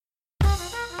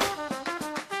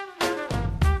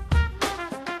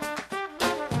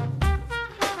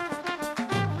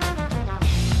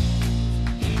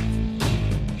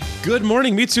Good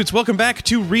morning, Meat Suits. Welcome back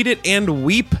to Read It and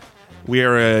Weep. We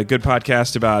are a good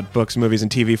podcast about books, movies,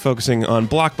 and TV, focusing on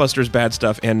blockbusters, bad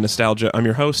stuff, and nostalgia. I'm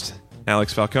your host,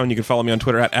 Alex Falcone. You can follow me on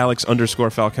Twitter at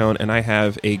Alex_Falcone, and I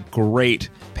have a great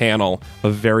panel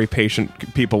of very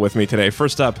patient people with me today.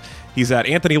 First up, he's at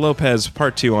Anthony Lopez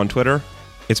Part 2 on Twitter.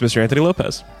 It's Mr. Anthony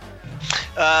Lopez.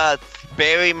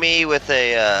 Bury me with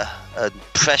a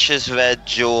precious red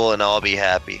jewel and I'll be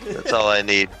happy. That's all I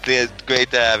need. It's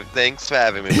great to have you. Thanks for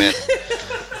having me, man.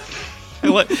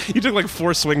 You took like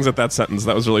 4 swings at that sentence.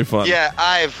 That was really fun. Yeah,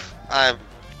 I'm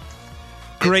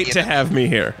great to have me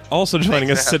here. Also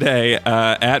joining us today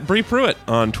at Bree Pruitt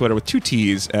on Twitter with 2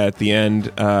 T's at the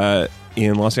end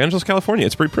in Los Angeles, California.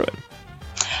 It's Bree Pruitt.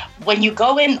 When you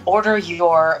go and order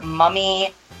your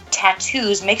mummy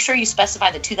tattoos, make sure you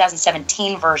specify the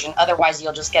 2017 version. Otherwise,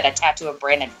 you'll just get a tattoo of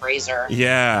Brandon Fraser.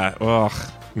 Yeah. Oh,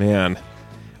 man.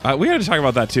 We had to talk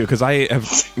about that, too, because I have...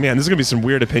 Man, this is going to be some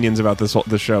weird opinions about this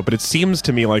show, but it seems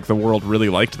to me like the world really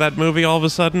liked that movie all of a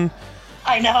sudden.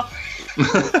 I know.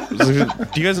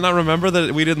 Do you guys not remember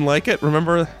that we didn't like it?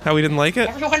 Remember how we didn't like it?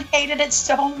 Everyone hated it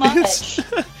so much.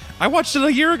 I watched it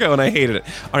a year ago and I hated it.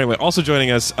 Anyway, also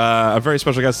joining us, a very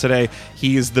special guest today.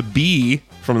 He is the B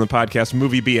from the podcast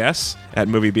Movie BS at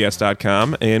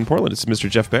moviebs.com in Portland. It's Mr.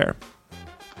 Jeff Bear.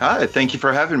 Hi, thank you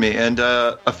for having me. And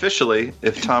officially,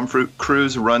 if Tom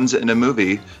Cruise runs in a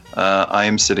movie, I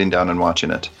am sitting down and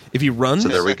watching it. If he runs? So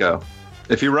there we go.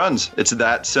 If he runs, it's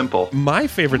that simple. My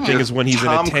favorite thing is when he's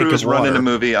Tom in a tank Cruise of water. running a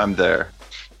movie, I'm there.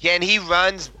 Yeah, and he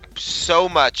runs so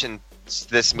much in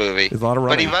this movie. There's a lot of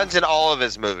running. But he runs in all of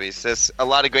his movies. There's a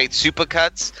lot of great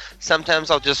supercuts. Sometimes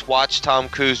I'll just watch Tom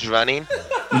Cruise running.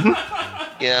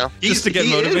 You know, just to get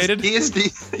motivated. He is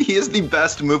the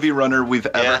best movie runner we've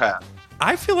ever had.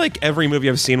 I feel like every movie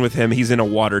I've seen with him, he's in a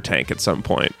water tank at some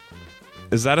point.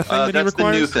 Is that a thing that he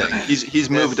requires? That's the new thing. He's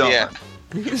moved on. Yeah.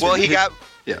 Well, he got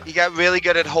really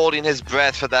good at holding his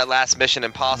breath for that last Mission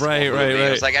Impossible movie. Right. It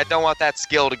was like, I don't want that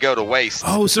skill to go to waste.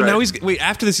 Oh, so now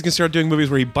after this, he's going to start doing movies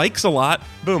where he bikes a lot.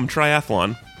 Boom,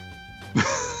 triathlon.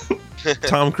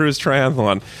 Tom Cruise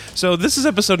triathlon. So this is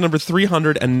episode number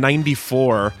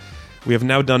 394. We have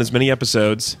now done as many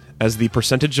episodes as the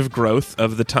percentage of growth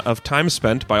of the of time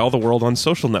spent by all the world on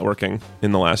social networking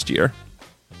in the last year.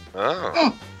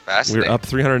 Oh, fascinating. We're up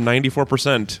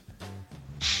 394%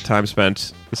 time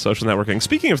spent with social networking.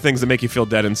 Speaking of things that make you feel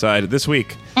dead inside, this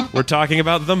week we're talking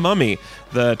about The Mummy,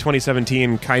 the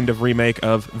 2017 kind of remake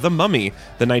of The Mummy,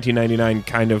 the 1999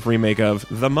 kind of remake of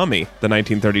The Mummy, the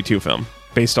 1932 film,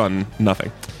 based on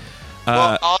nothing.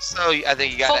 Well, also, I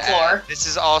think you got to add, this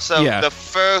is also the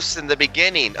first and the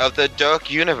beginning of the Dark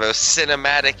Universe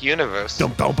cinematic universe. Yeah.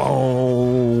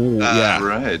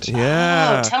 Right.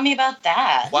 Yeah. Oh, tell me about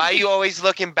that. Why are you always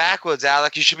looking backwards,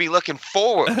 Alec? You should be looking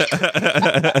forward.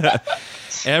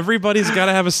 Everybody's got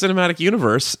to have a cinematic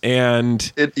universe,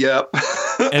 and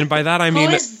and by that I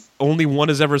mean only one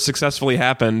has ever successfully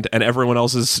happened, and everyone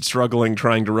else is struggling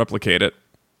trying to replicate it.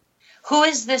 Who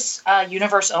is this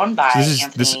universe owned by,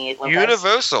 Anthony Lopez?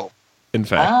 Universal. In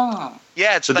fact. Oh.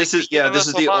 Yeah, it's so like this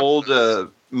is the old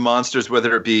monsters,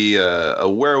 whether it be a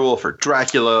werewolf or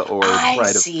Dracula or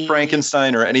Bride of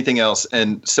Frankenstein or anything else.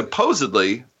 And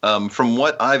supposedly, from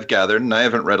what I've gathered, and I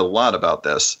haven't read a lot about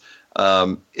this,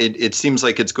 it seems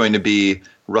like it's going to be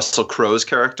Russell Crowe's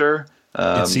character.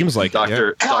 It seems like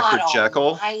Dr.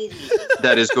 Jekyll.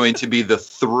 That is going to be the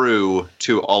through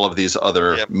to all of these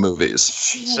other movies.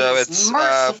 Jeez, so it's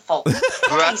merciful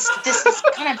Christ, this is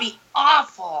gonna be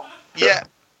awful. Yeah,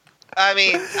 I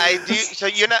mean, I do. So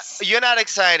you're not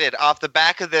excited off the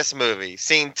back of this movie,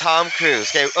 seeing Tom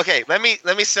Cruise. Okay. Let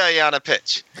me sell you on a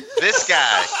pitch. This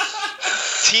guy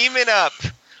teaming up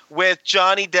with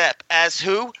Johnny Depp as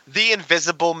who? The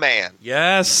Invisible Man.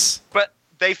 Yes, but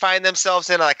they find themselves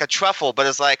in like a truffle, but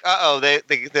it's like,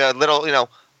 they're a little,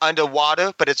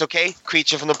 underwater, but it's okay.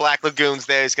 Creature from the Black Lagoon's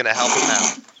there. He's going to help him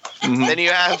out. Mm-hmm. Then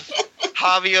you have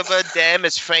Javier Bardem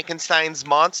as Frankenstein's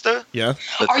monster. Yeah.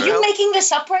 Are you making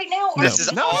this up right now? This is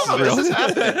all this is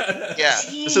happening. Yeah.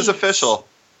 Jeez. This is official.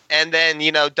 And then,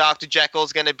 Dr.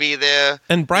 Jekyll's going to be there.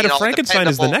 And Bride of Frankenstein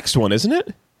is the next one, isn't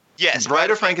it? Yes. Bride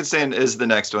of Frankenstein is the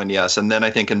next one, yes. And then I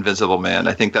think Invisible Man.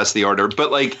 I think that's the order.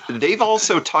 But, they've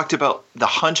also talked about the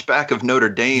Hunchback of Notre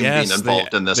Dame being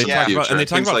involved in this in the future. And they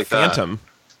talk about Phantom.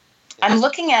 I'm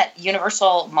looking at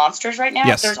Universal Monsters right now.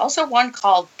 Yes. There's also one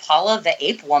called Paula the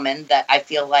Ape Woman that I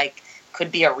feel like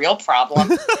could be a real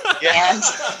problem.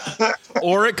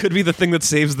 Or it could be the thing that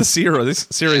saves the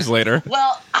series later.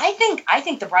 Well, I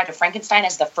think The Bride of Frankenstein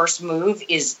as the first move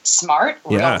is smart,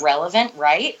 real relevant,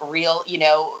 right? Real,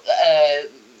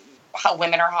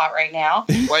 women are hot right now.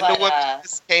 Wonder Woman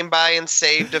just came by and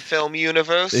saved a film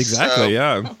universe. Exactly,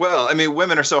 yeah. Well, I mean,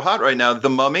 women are so hot right now. The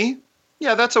Mummy,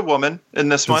 yeah, that's a woman in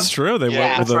this one. That's true. They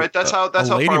went with that's right. That's how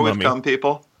far we've come,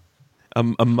 people. A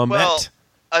mumette. Well,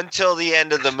 until the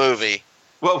end of the movie.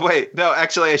 Well, wait. No,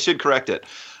 actually, I should correct it.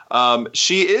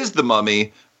 She is the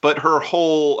Mummy, but her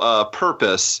whole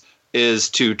purpose is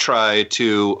to try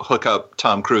to hook up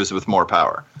Tom Cruise with more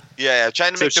power. Yeah,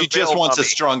 trying to make she just wants a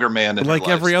stronger man in her life. Like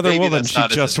every other woman, she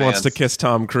just wants to kiss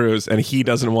Tom Cruise, and he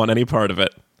doesn't want any part of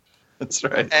it. That's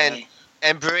right.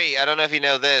 And Brie, I don't know if you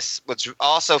know this. What's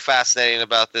also fascinating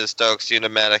about this Dark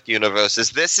Cinematic Universe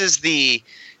is this is the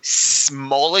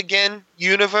Mulligan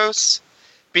universe,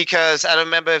 because I don't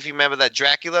remember if you remember that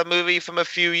Dracula movie from a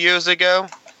few years ago.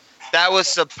 That was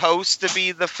supposed to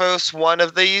be the first one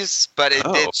of these, but it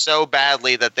did so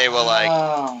badly that they were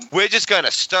like, we're just going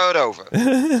to start over.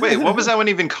 Wait, what was that one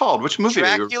even called? Which movie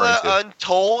are you referring to? Dracula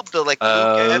Untold, the Luke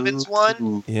Evans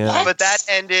one. Yeah. But that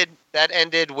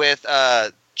ended with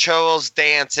Charles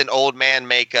Dance in old man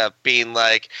makeup being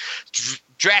like,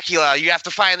 Dracula, you have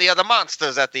to find the other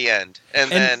monsters at the end.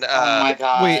 And then oh my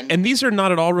God. Wait, and these are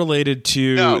not at all related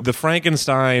to the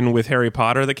Frankenstein with Harry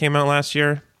Potter that came out last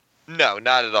year? No,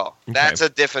 not at all. Okay. That's a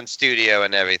different studio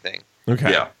and everything.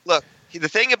 Okay. Yeah. Look, the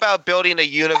thing about building a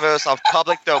universe of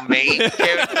public domain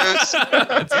characters is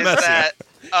that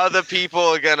other people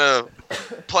are going to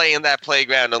play in that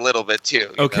playground a little bit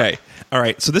too. Okay. All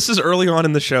right. So this is early on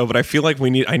in the show, but I feel like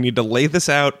I need to lay this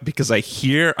out because I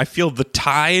feel the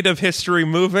tide of history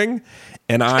moving,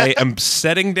 and I am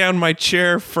setting down my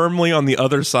chair firmly on the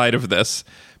other side of this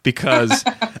because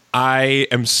I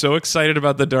am so excited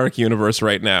about the Dark Universe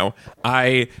right now.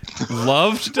 I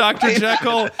loved Dr.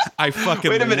 Jekyll. I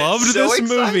fucking loved this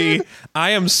movie. I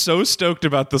am so stoked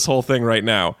about this whole thing right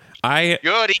now.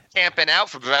 You're already camping out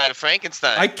for Bride of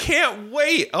Frankenstein. I can't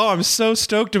wait. Oh, I'm so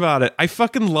stoked about it. I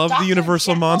fucking love the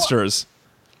Universal monsters.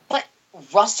 But fat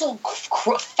Russell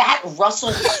Crowe.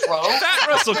 Fat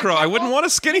Russell Crowe. I wouldn't want a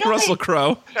skinny Russell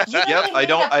Crowe. Yep, I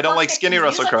don't like skinny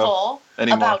Russell Crowe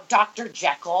anymore. About Dr.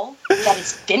 Jekyll that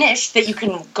is finished that you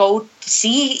can go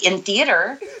see in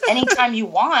theater anytime you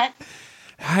want.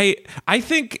 I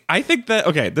think that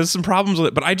okay, there's some problems with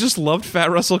it, but I just loved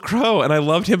Fat Russell Crowe, and I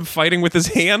loved him fighting with his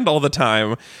hand all the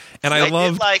time, and I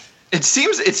loved. It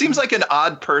seems like an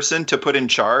odd person to put in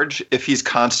charge if he's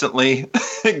constantly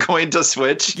going to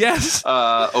switch. Yes.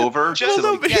 Over.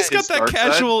 He's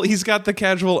got the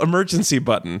casual emergency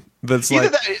button. That's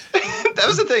like that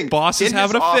was the thing. Boss is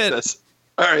having a fit.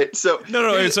 All right, so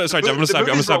no. Sorry, Jeff. I'm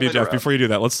gonna stop you, Jeff. Before you do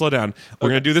that, let's slow down. We're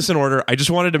gonna do this in order. I just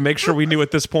wanted to make sure we knew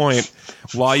at this point,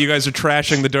 while you guys are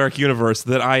trashing the Dark Universe,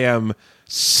 that I am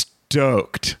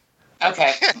stoked.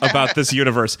 Okay. About this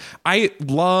universe. I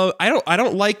don't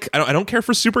care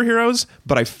for superheroes,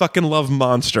 but I fucking love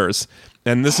monsters.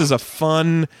 And this is a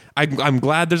fun. I'm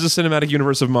glad there's a cinematic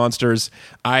universe of monsters.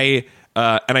 And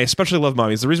I especially love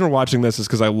mummies. The reason we're watching this is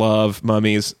because I love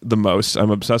mummies the most.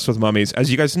 I'm obsessed with mummies. As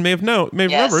you guys may have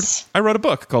remembered, I wrote a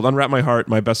book called Unwrap My Heart,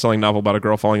 my best-selling novel about a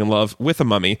girl falling in love with a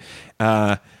mummy.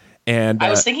 And I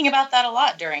was thinking about that a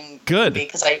lot during good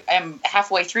because I am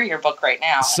halfway through your book right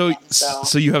now. So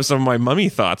you have some of my mummy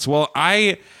thoughts. Well,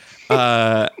 I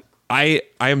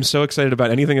am so excited about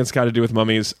anything that's got to do with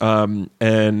mummies.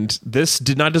 And this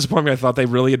did not disappoint me. I thought they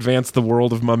really advanced the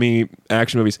world of mummy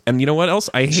action movies. And you know what else?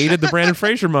 I hated the Brandon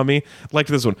Fraser mummy. Liked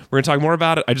this one. We're going to talk more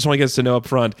about it. I just want you guys to know up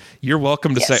front, you're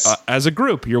welcome to say, as a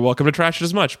group, you're welcome to trash it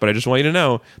as much. But I just want you to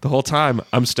know the whole time,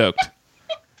 I'm stoked.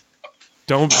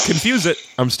 Don't confuse it.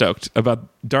 I'm stoked about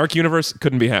Dark Universe.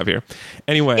 Couldn't be happier.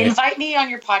 Anyway, invite me on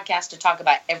your podcast to talk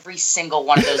about every single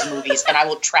one of those movies, and I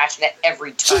will trash it at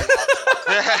every turn.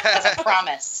 That's a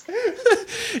promise.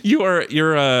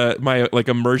 You're my like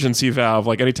emergency valve.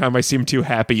 Like anytime I seem too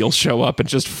happy, you'll show up and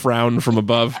just frown from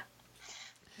above.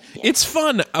 Yes. It's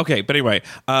fun. Okay, but anyway,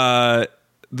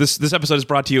 This episode is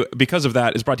brought to you, because of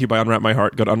that, is brought to you by Unwrap My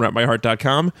Heart. Go to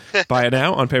unwrapmyheart.com. Buy it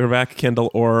now on paperback, Kindle,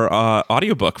 or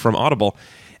audiobook from Audible.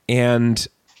 And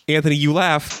Anthony, you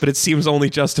laugh, but it seems only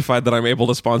justified that I'm able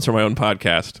to sponsor my own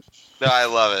podcast. No, I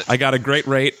love it. I got a great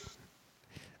rate,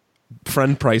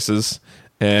 friend prices,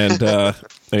 and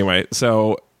anyway,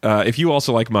 so if you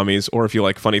also like mummies, or if you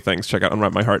like funny things, check out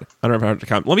Unwrap My Heart,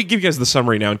 unwrapmyheart.com. Let me give you guys the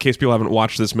summary now, in case people haven't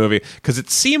watched this movie, because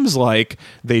it seems like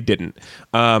they didn't.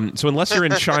 So unless you're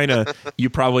in China,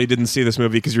 you probably didn't see this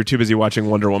movie because you're too busy watching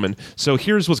Wonder Woman. So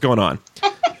here's what's going on.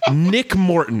 Nick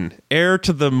Morton, heir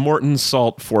to the Morton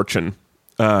Salt fortune.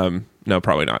 No,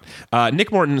 probably not.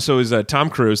 Nick Morton, so is Tom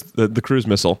Cruise, the cruise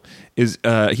missile, he's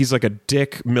like a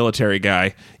dick military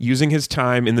guy using his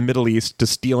time in the Middle East to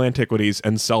steal antiquities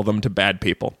and sell them to bad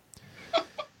people.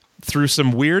 through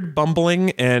some weird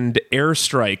bumbling and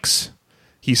airstrikes,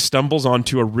 he stumbles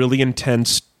onto a really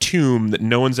intense tomb that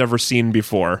no one's ever seen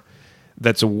before.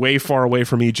 That's way far away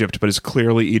from Egypt, but is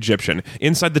clearly Egyptian.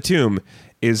 Inside the tomb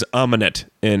is Amenet,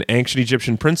 an ancient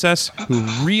Egyptian princess who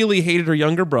really hated her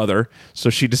younger brother,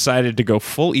 so she decided to go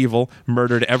full evil,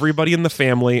 murdered everybody in the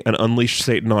family, and unleashed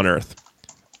Satan on Earth.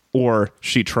 Or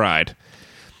she tried.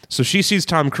 So she sees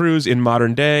Tom Cruise in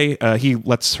modern day. He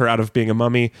lets her out of being a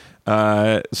mummy.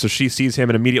 So she sees him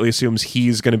and immediately assumes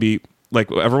he's going to be,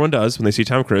 like everyone does when they see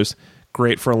Tom Cruise,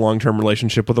 great for a long-term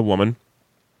relationship with a woman.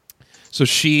 So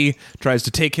she tries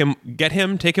to take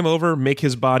him over, make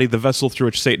his body the vessel through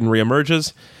which Satan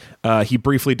reemerges. He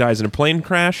briefly dies in a plane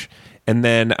crash, and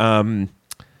then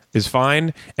is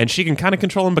fine. And she can kind of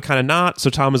control him, but kind of not. So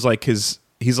Tom is like he's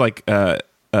like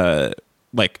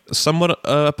somewhat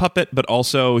a puppet, but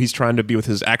also he's trying to be with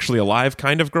his actually alive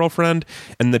kind of girlfriend.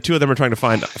 And the two of them are trying to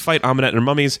fight Amenet and her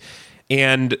mummies.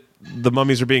 And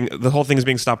the whole thing is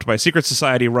being stopped by a secret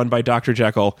society run by Dr.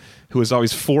 Jekyll, who is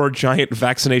always 4 giant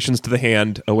vaccinations to the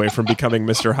hand away from becoming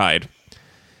Mr. Hyde.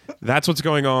 That's what's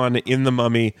going on in The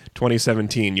Mummy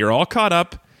 2017. You're all caught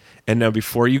up, and now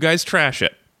before you guys trash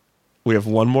it, we have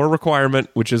one more requirement,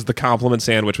 which is the compliment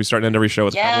sandwich. We start to end every show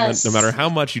with a compliment. No matter how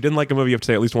much you didn't like a movie, you have to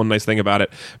say at least one nice thing about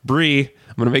it. Bree,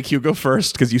 I'm going to make you go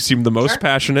first because you seem the most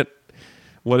passionate.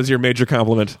 What is your major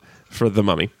compliment for The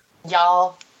Mummy?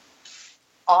 Y'all,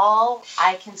 all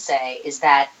I can say is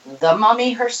that the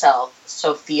mummy herself,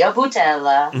 Sofia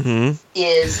Boutella,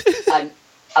 is an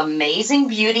amazing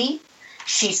beauty.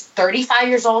 She's 35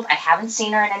 years old. I haven't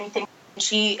seen her in anything.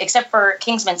 Except for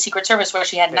Kingsman Secret Service, where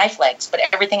she had knife legs, but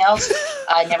everything else,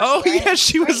 I never. Oh yeah,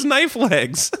 she was knife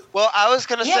legs. Well, I was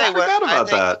gonna say, I forgot about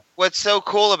that. What's so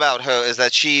cool about her is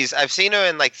that I've seen her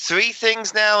in like 3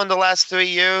 things now in the last 3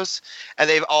 years, and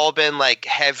they've all been like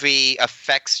heavy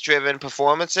effects-driven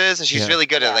performances, and she's really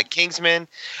good at like Kingsman,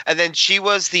 and then she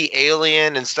was the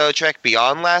alien in Star Trek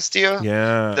Beyond last year.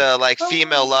 Yeah, the like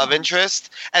female love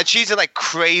interest, and she's in like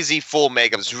crazy full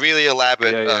makeup. It's really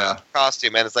elaborate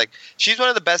costume, and it's like she's one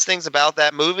of the best things about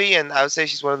that movie, and I would say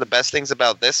she's one of the best things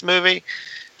about this movie.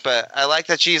 But I like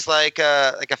that she's like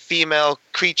a female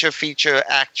creature feature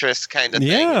actress kind of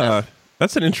thing. Yeah,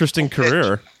 that's an interesting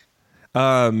career.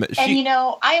 And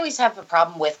I always have a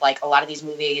problem with like a lot of these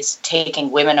movies taking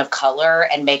women of color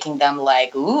and making them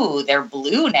like, ooh, they're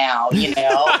blue now,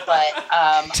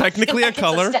 But technically a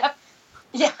color.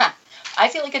 I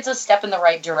feel like it's a step in the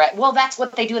right direction. Well, that's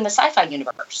what they do in the sci-fi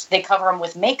universe. They cover them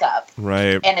with makeup.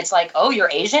 Right. And it's like, oh, you're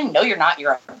Asian? No, you're not.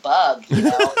 You're a bug,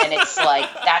 And it's like,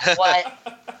 that's what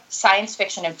science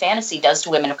fiction and fantasy does to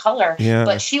women of color. Yeah.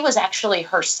 But she was actually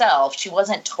herself. She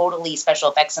wasn't totally special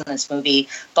effects in this movie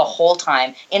the whole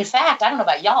time. In fact, I don't know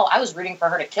about y'all, I was rooting for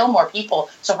her to kill more people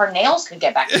so her nails could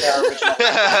get back to their original.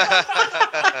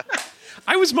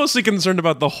 I was mostly concerned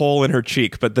about the hole in her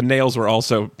cheek, but the nails were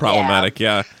also problematic.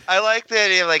 Yeah. I like the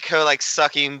idea of like her like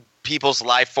sucking people's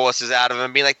life forces out of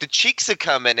them, being like the cheeks are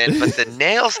coming in, but the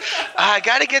nails, I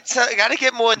gotta get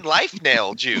more life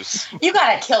nail juice. You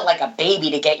gotta kill like a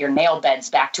baby to get your nail beds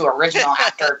back to original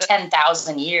after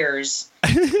 10,000 years.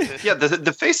 Yeah,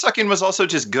 the face sucking was also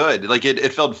just good. Like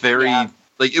it felt very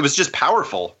like it was just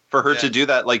powerful for her to do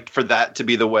that. Like for that to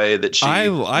be the way that she I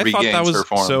thought that was her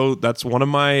form. So. That's one of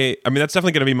my. I mean, that's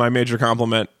definitely going to be my major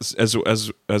compliment as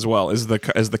well as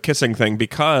the kissing thing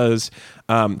because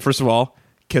first of all,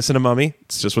 kissing a mummy,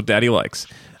 it's just what Daddy likes.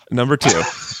 Number 2,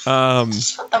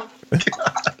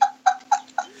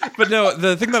 but no,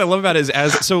 the thing that I love about it is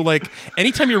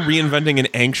anytime you're reinventing an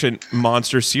ancient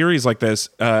monster series like this,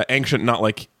 ancient not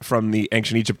like from the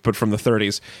ancient Egypt, but from the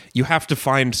 30s, you have to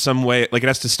find some way, like it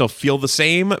has to still feel the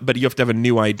same, but you have to have a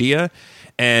new idea.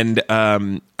 And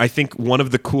I think one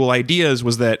of the cool ideas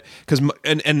was that because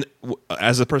and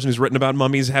as a person who's written about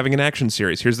mummies having an action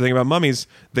series, here's the thing about mummies: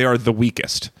 they are the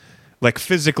weakest. Like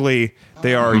physically,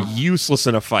 they are useless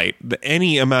in a fight.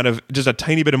 Any amount of just a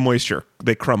tiny bit of moisture,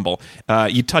 they crumble.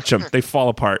 You touch them, they fall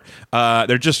apart.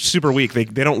 They're just super weak. They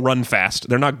don't run fast.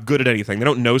 They're not good at anything. They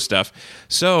don't know stuff.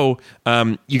 So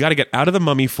you got to get out of the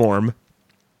mummy form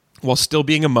while still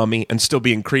being a mummy and still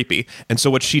being creepy. And so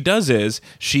what she does is,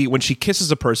 when she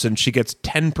kisses a person, she gets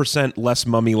 10% less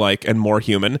mummy-like and more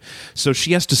human. So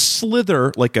she has to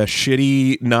slither like a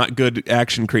shitty, not good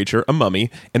action creature, a mummy,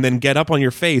 and then get up on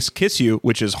your face, kiss you,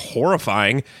 which is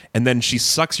horrifying, and then she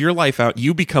sucks your life out,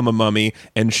 you become a mummy,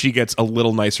 and she gets a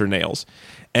little nicer nails.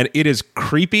 And it is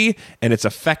creepy, and it's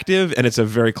effective, and it's a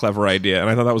very clever idea. And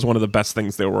I thought that was one of the best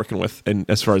things they were working with,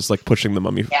 as far as like pushing the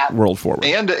mummy world forward.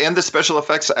 And the special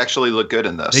effects actually look good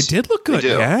in this. They did look good.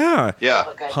 Yeah. Yeah.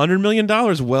 $100 million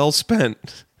well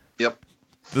spent. Yep.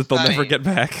 that they'll never get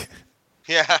back.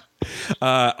 Yeah.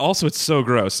 Also, it's so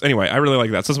gross. Anyway, I really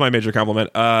like that. So that's my major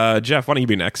compliment. Jeff, why don't you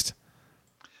be next?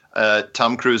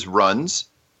 Tom Cruise runs.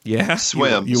 Yeah,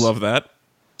 swims. You love that.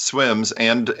 Swims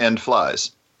and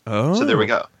flies. Oh, so there we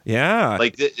go. Yeah,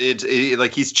 like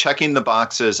like he's checking the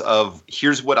boxes of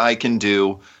here's what I can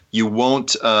do. You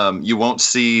won't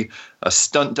see a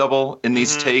stunt double in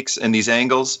these takes and these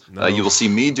angles. No. You will see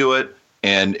me do it,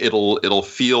 and it'll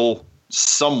feel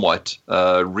somewhat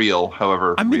real.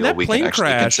 However, real we can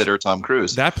actually consider Tom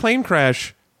Cruise. That plane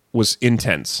crash was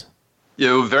intense.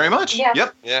 Very much. Yeah.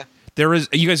 Yep. Yeah.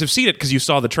 You guys have seen it because you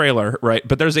saw the trailer, right?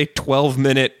 But there's a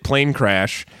 12-minute plane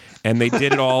crash, and they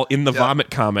did it all in the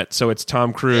vomit comet. So it's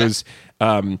Tom Cruise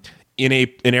in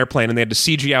an airplane, and they had to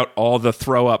CG out all the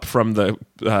throw up from the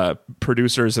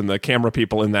producers and the camera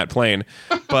people in that plane.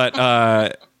 But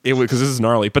it was because this is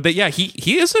gnarly. But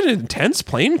he is an intense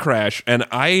plane crash, and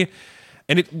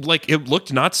it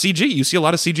looked not CG. You see a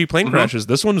lot of CG plane crashes.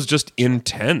 This one was just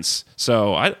intense.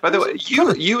 So by the way,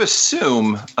 you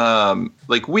assume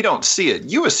we don't see it.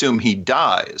 You assume he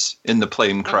dies in the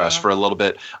plane crash for a little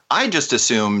bit. I just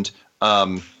assumed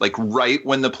right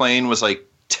when the plane was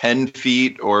 10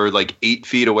 feet or 8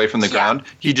 feet away from the ground,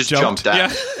 he just jumped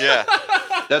out. Yeah.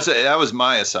 That was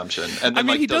my assumption. And then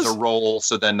he does a roll,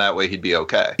 so then that way he'd be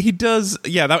okay. He does,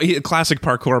 a classic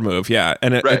parkour move, yeah.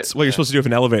 And it's what you're supposed to do if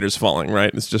an elevator's falling,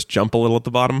 right? It's just jump a little at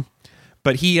the bottom.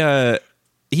 But he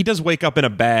does wake up in a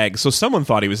bag, so someone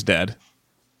thought he was dead.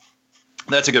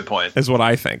 That's a good point. Is what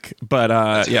I think. But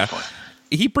That's a good point.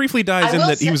 He briefly dies in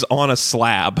that he was on a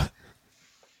slab.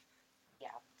 Yeah.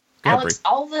 Alex,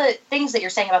 all the things that you're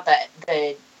saying about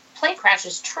the plane crash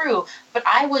is true, but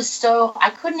I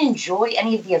couldn't enjoy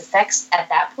any of the effects at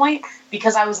that point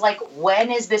because I was like,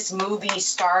 when is this movie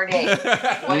starting?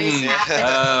 What is happening?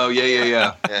 Oh,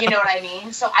 yeah. You know what I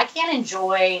mean? So I can't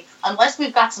enjoy unless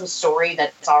we've got some story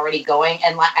that's already going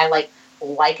and I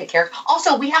like a character.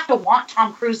 Also, we have to want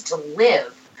Tom Cruise to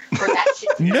live for that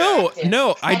shit to be effective.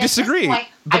 No, I disagree. Point,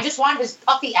 I just want his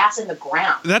puffy ass in the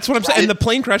ground. That's what I'm saying. And the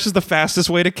plane crash is the fastest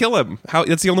way to kill him.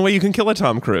 That's the only way you can kill a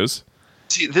Tom Cruise.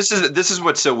 See, this is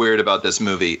what's so weird about this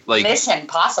movie. Mission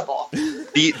Possible.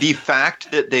 The fact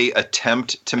that they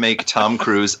attempt to make Tom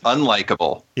Cruise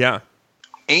unlikable. Yeah.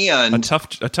 And a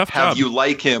tough have job. you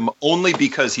like him only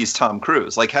because he's Tom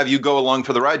Cruise. Have you go along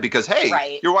for the ride because,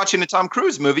 hey, you're watching a Tom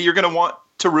Cruise movie, you're going to want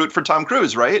to root for Tom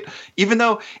Cruise, right? Even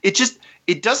though it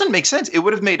doesn't make sense. It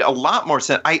would have made a lot more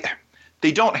sense.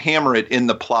 They don't hammer it in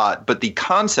the plot, but the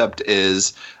concept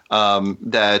is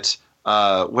that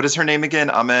what is her name again?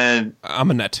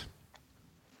 Aminette.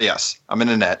 Yes,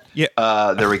 Aminette.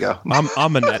 Yeah. There we go.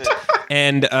 Aminette.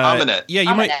 And Aminette. Yeah,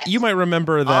 you might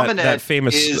remember that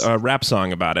famous rap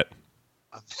song about it.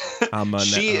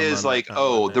 She is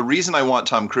the reason I want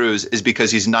Tom Cruise is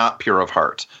because he's not pure of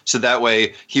heart. So that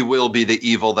way he will be the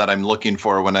evil that I'm looking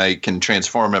for when I can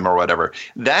transform him or whatever.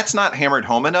 That's not hammered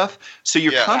home enough. So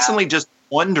you're constantly just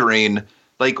wondering,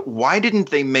 why didn't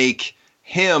they make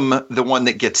him the one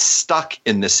that gets stuck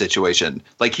in this situation?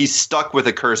 He's stuck with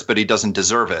a curse, but he doesn't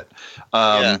deserve it.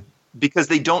 Because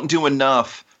they don't do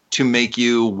enough to make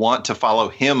you want to follow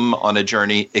him on a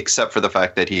journey, except for the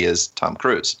fact that he is Tom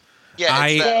Cruise. Yeah,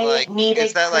 they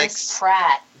needed Chris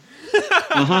Pratt.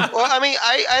 Well, I mean,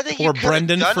 I think you could have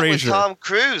done it with Tom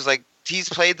Cruise. He's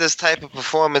played this type of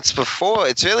performance before.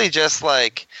 It's really just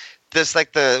there's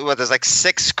there's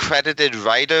 6 credited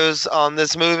writers on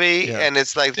this movie, and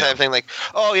it's the type of thing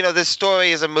this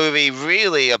story is a movie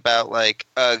really about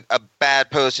a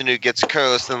bad person who gets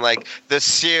cursed, and the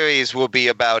series will be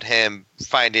about him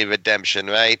finding redemption,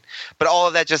 right? But all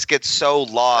of that just gets so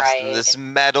lost in this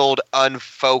meddled,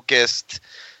 unfocused,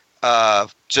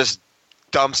 just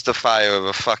dumpster fire of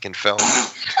a fucking film.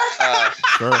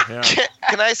 Sure, yeah.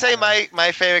 Can I say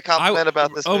my favorite compliment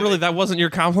about this movie? Oh, really? That wasn't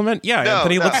your compliment? Yeah, no,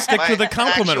 Anthony, let's stick to the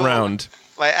compliment round.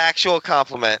 My actual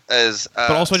compliment is...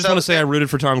 but also, I just want to say I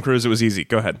rooted for Tom Cruise. It was easy.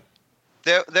 Go ahead.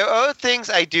 There are things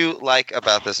I do like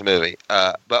about this movie,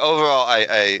 but overall,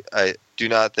 I do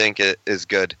not think it is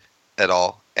good at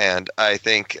all. And I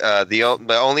think the only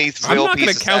real piece of satisfaction... I'm not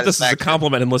going to count this as a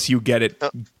compliment unless you get it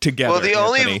together. Well, the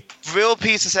Anthony. only real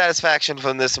piece of satisfaction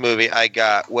from this movie I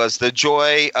got was the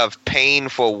joy of paying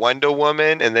for Wonder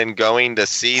Woman and then going to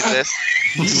see this.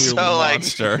 You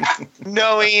monster.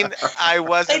 Knowing I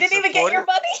wasn't... They didn't even get your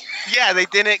money? Yeah, they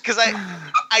didn't, because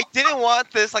I didn't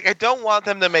want this. I don't want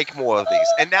them to make more of these.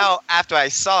 And now, after I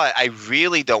saw it, I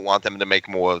really don't want them to make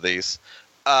more of these.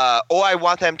 Or I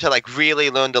want them to really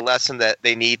learn the lesson that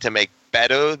they need to make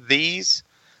better these.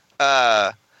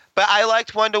 But I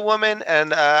liked Wonder Woman,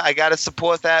 and I got to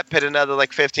support that. Put another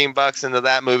 $15 into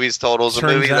that movie's totals. A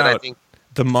movie that I think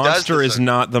The monster is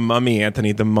not the mummy,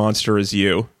 Anthony. The monster is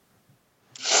you.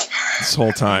 This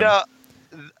whole time. No,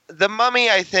 the mummy,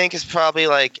 I think, is probably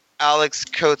like Alex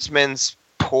Kurtzman's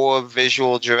poor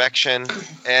visual direction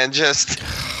and just.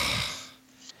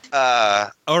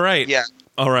 All right. Yeah.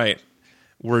 All right.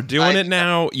 We're doing it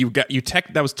now.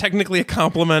 That was technically a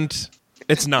compliment.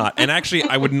 It's not. And actually,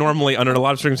 I would normally, under a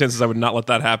lot of circumstances, I would not let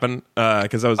that happen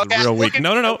because that was real weak.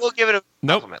 No. We'll give it a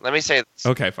compliment. Let me say this.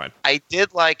 Okay, fine. I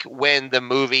did like when the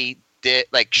movie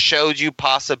showed you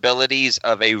possibilities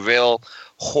of a real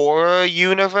horror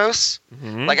universe.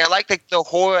 Mm-hmm. Like I liked the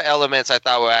horror elements. I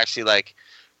thought were actually like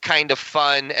kind of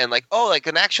fun and like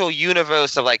an actual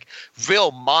universe of like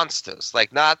real monsters,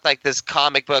 like not like this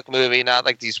comic book movie, not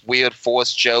like these weird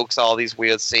forced jokes, all these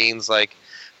weird scenes. Like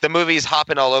the movie's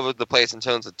hopping all over the place in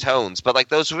terms of tones, but like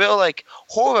those real like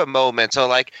horror moments are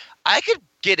like I could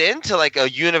get into like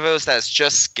a universe that's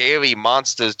just scary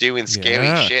monsters doing scary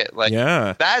shit. Like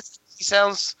that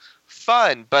sounds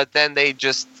fun, but then they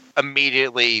just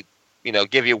immediately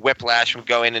give you whiplash from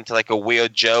going into like a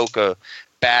weird joke or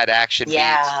bad action beats.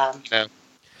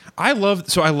 I love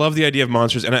the idea of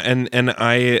monsters, and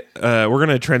I we're going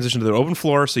to transition to the open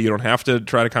floor, so you don't have to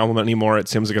try to compliment anymore. It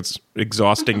seems like it's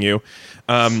exhausting you.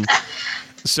 One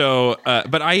thing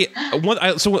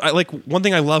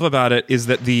I love about it is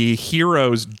that the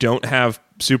heroes don't have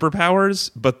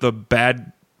superpowers, but the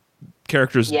bad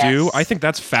characters do. I think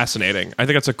that's fascinating. I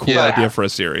think that's a cool idea for a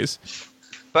series.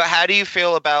 But how do you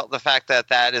feel about the fact that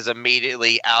that is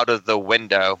immediately out of the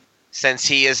window? Since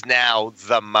he is now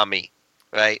the mummy,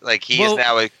 right? Like he is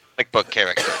now a comic book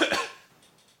character.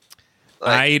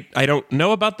 I don't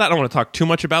know about that. I don't want to talk too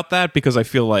much about that because I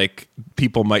feel like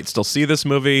people might still see this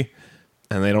movie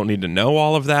and they don't need to know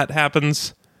all of that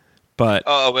happens. But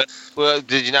well,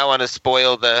 did you not want to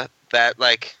spoil I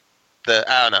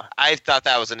don't know. I thought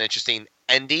that was an interesting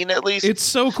ending, at least. It's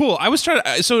so cool. I was trying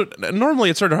to. So normally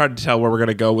it's sort of hard to tell where we're going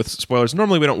to go with spoilers.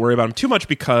 Normally we don't worry about them too much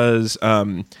because.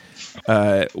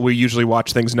 We usually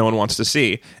watch things no one wants to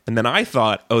see. And then I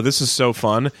thought, this is so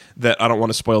fun that I don't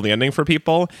want to spoil the ending for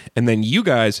people. And then you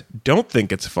guys don't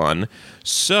think it's fun.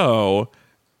 So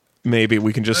maybe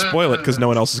we can just spoil it because no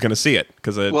one else is going to see it.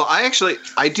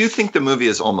 I do think the movie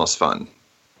is almost fun.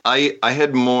 I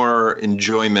had more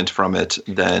enjoyment from it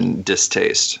than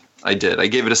distaste. I did. I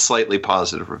gave it a slightly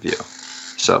positive review.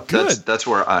 So that's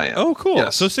where I am. Oh, cool.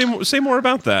 Yes. So say more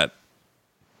about that.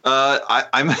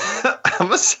 I'm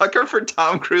a sucker for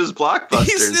Tom Cruise blockbusters.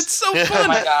 It's so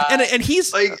fun, and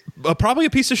he's like probably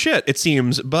a piece of shit. It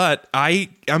seems, but I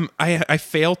can't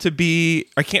fail to be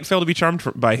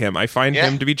charmed by him. I find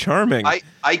him to be charming. I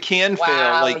can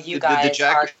fail. Like you guys the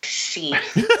Jack, are sheep.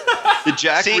 The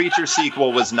Jack Reacher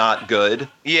sequel was not good.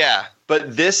 Yeah,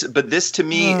 but this to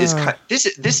me is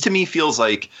this to me feels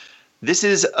like this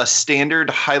is a standard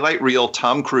highlight reel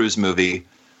Tom Cruise movie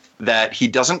that he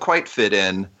doesn't quite fit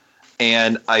in,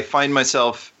 and I find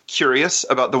myself curious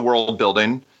about the world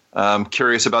building,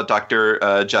 curious about Dr.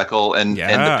 Jekyll and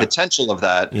the potential of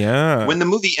that. Yeah. When the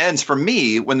movie ends,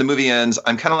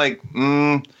 I'm kind of like,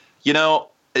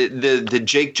 the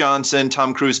Jake Johnson,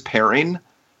 Tom Cruise pairing,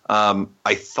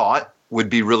 I thought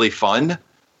would be really fun.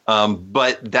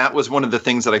 But that was one of the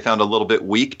things that I found a little bit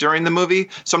weak during the movie.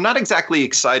 So I'm not exactly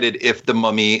excited if The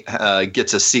Mummy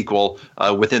gets a sequel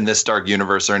within this dark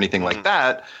universe or anything like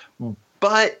that.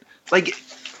 But like,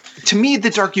 to me, the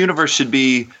dark universe should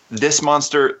be this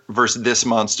monster versus this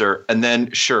monster. And then,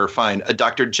 sure, fine, a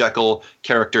Dr. Jekyll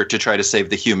character to try to save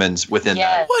the humans within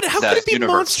that. What? How could it be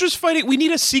universe? Monsters fighting? We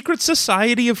need a secret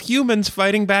society of humans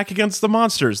fighting back against the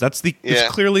monsters. That's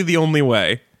clearly the only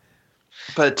way.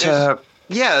 But...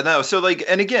 So like,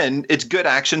 and again, it's good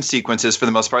action sequences for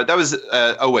the most part. That was,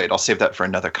 I'll save that for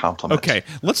another compliment. Okay,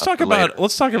 let's talk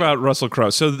about Russell Crowe.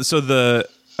 So the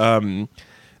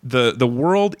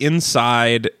world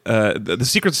inside the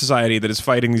secret society that is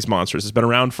fighting these monsters has been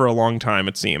around for a long time.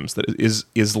 It seems that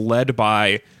is led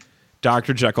by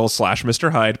Dr. Jekyll /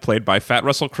 Mr. Hyde, played by Fat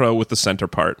Russell Crowe with the center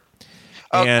part.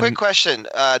 Quick question.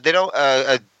 They don't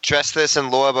address this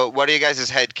in lore, but what are you guys'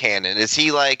 headcanon? Is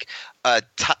he like a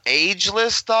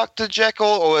ageless Dr. Jekyll,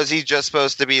 or is he just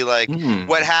supposed to be like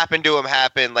what happened to him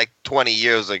happened like 20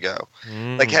 years ago?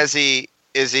 Like, is he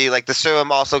like the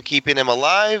serum also keeping him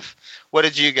alive? What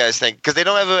did you guys think? Because they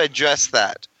don't ever address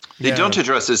that. They don't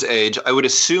address his age. I would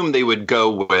assume they would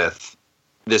go with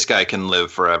this guy can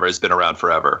live forever, has been around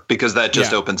forever, because that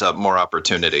just opens up more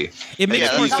opportunity. If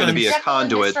he's going to be a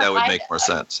conduit, that would make more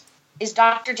sense. Is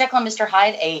Dr. Jekyll and Mr.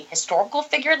 Hyde a historical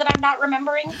figure that I'm not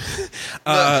remembering?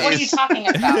 What are you talking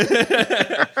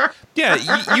about?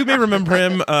 Yeah, you may remember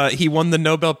him. He won the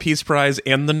Nobel Peace Prize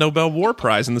and the Nobel War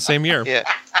Prize in the same year. Yeah.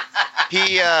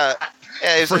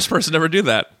 He's First person to ever do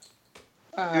that.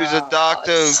 He was a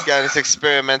doctor who got his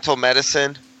experimental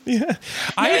medicine. Yeah,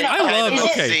 I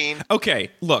love.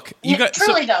 Okay. Look, you got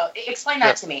truly though. Explain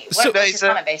that to me. What is this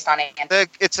kind of based on?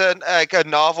 It's a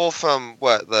novel from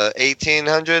the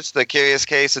 1800s, The Curious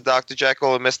Case of Dr.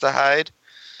 Jekyll and Mr. Hyde.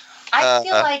 I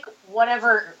feel like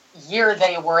whatever year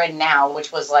they were in now,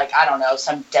 which was like I don't know,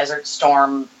 some Desert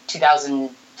Storm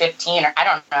 2015 or I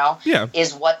don't know. Yeah.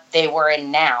 Is what they were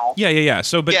in now. Yeah.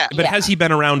 So, but has he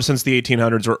been around since the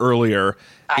 1800s or earlier?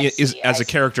 As a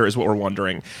character is what we're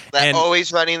wondering.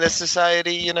 Always running the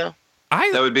society,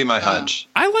 That would be my hunch.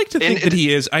 I like to think that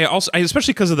he is. I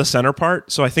especially because of the center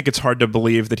part. So I think it's hard to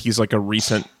believe that he's like a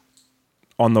recent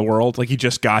on the world. Like he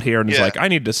just got here and he's like, I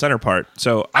need the center part.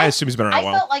 So I assume he's been around a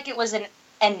while. I felt like it was an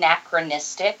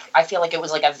anachronistic. I feel like it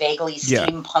was like a vaguely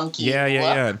steampunky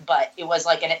look, but it was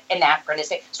like an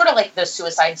anachronistic, sort of like the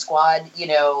Suicide Squad.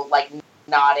 Like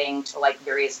nodding to like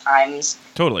various times.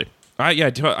 Totally. I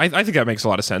think that makes a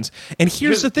lot of sense. And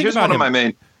here's the thing about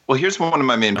him. Here's one of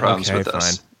my main problems with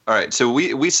this. Fine. All right, so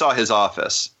we saw his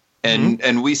office,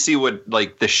 and we see what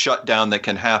like the shutdown that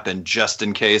can happen just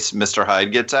in case Mr.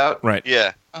 Hyde gets out. Right.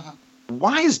 Yeah.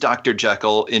 Why is Dr.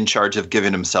 Jekyll in charge of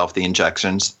giving himself the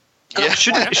injections? Yeah.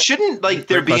 Shouldn't like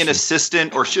there be an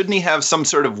assistant, or shouldn't he have some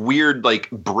sort of weird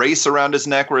like brace around his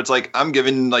neck where it's like I'm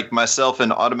giving like myself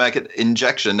an automatic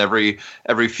injection every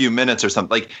few minutes or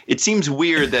something? Like it seems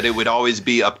weird that it would always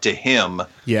be up to him.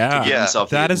 Yeah, to give himself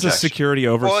that is a security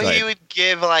oversight. Or he would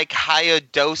give like higher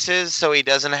doses so he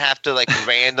doesn't have to like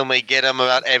randomly get them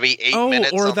about every 8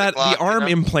 minutes. Or that the arm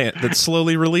implant that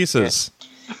slowly releases.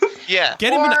 Yeah.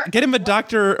 Get him a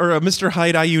Dr. or a Mr.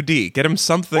 Hyde IUD. Get him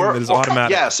something that is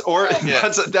automatic. Yes, or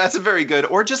that's a very good.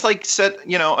 Or just like set,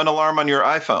 an alarm on your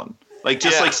iPhone. Like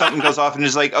just like something goes off and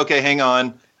just like, okay, hang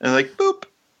on. And like, boop.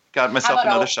 Got myself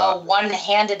another shot. A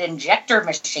one-handed injector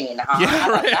machine, huh? Yeah,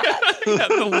 right.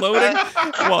 The loading.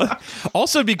 Well,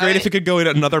 also it'd be great if it could go in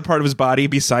another part of his body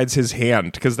besides his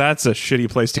hand, because that's a shitty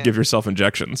place to give yourself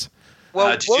injections. Well,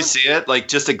 did you see it? Like,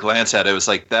 just a glance at it, it was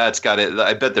like, that's got it.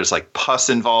 I bet there's like pus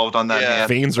involved on that hand.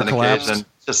 Veins are collapsed. And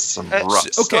just some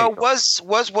rust. Okay. So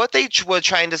was what they were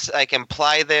trying to like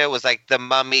imply there was like the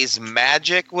mummy's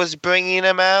magic was bringing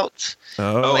him out?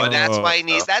 That's why he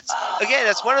needs. That's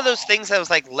one of those things that was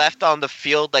like left on the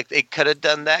field. Like it could have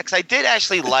done that, because I did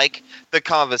actually like the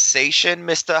conversation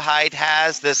Mr. Hyde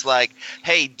has. This like,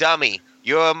 hey, dummy.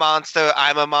 You're a monster.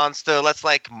 I'm a monster. Let's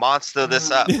like monster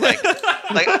this up. Like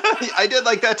I did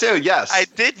like that too. Yes, I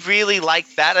did really like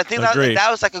that. I think that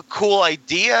was like a cool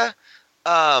idea.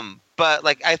 But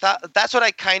like I thought that's what I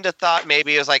kind of thought.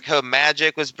 Maybe it was like her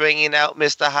magic was bringing out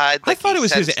Mr. Hyde. Like I thought it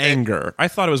was his anger. I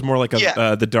thought it was more like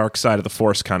the dark side of the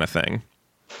Force kind of thing.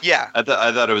 Yeah, I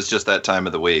thought it was just that time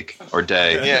of the week or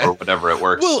day or whatever it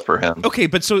works for him. Okay,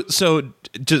 but so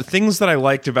things that I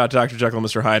liked about Dr. Jekyll and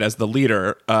Mr. Hyde as the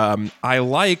leader, I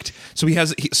liked. So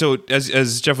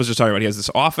as Jeff was just talking about, he has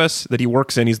this office that he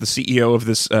works in. He's the CEO of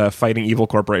this fighting evil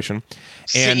corporation.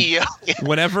 And CEO.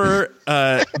 Whenever,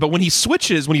 but when he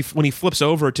switches, when he flips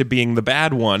over to being the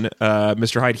bad one,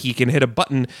 Mr. Hyde, he can hit a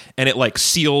button and it like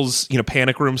seals,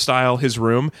 panic room style his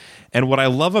room. And what I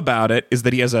love about it is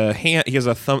that he has a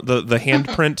the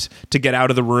handprint to get out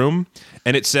of the room,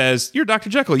 and it says, "You're Dr.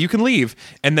 Jekyll, you can leave."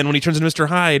 And then when he turns into Mr.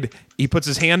 Hyde, he puts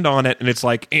his hand on it, and it's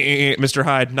like, Mr.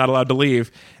 Hyde, not allowed to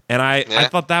leave. And I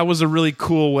thought that was a really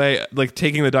cool way, like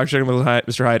taking the Dr. Jekyll and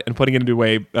Mr. Hyde and putting it into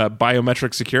a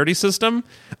biometric security system.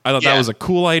 I thought that was a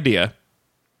cool idea.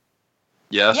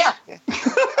 Yes. Yeah.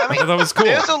 I mean, that was cool.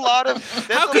 There's a lot of.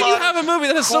 How can you have a movie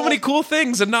that has so many cool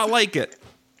things and not like it?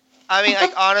 I mean,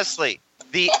 like honestly,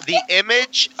 the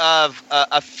image of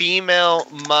a female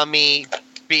mummy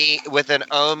with an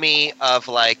omi of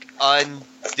like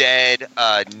undead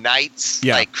knights,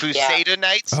 like Crusader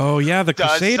knights. Oh yeah, the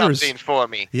Crusaders does something for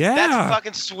me. Yeah, that's a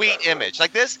fucking sweet image.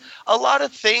 Like there's a lot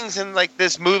of things in like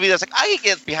this movie that's like I could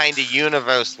get behind a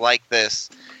universe like this.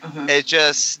 It's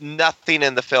just nothing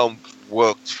in the film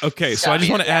worked. Okay, so I just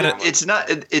want to add it. It's not.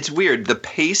 It's weird. The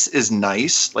pace is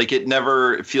nice. Like it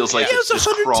never feels like it's just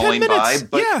crawling by.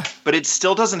 But it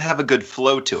still doesn't have a good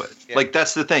flow to it. Yeah. Like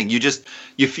that's the thing.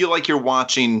 You feel like you're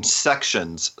watching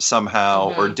sections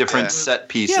somehow or different set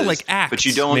pieces. Yeah, like acts. But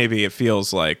you don't. Maybe it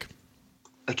feels like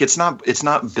it's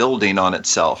not building on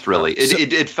itself really.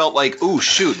 It felt like, oh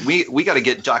shoot, we got to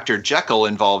get Dr. Jekyll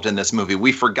involved in this movie.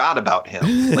 We forgot about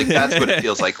him. Like that's what it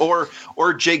feels like. Or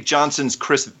Jake Johnson's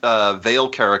Chris Vale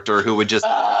character who would just show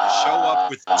up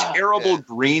with terrible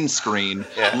green screen,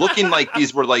 looking like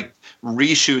these were like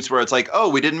reshoots where it's like, oh,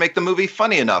 we didn't make the movie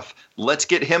funny enough. Let's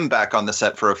get him back on the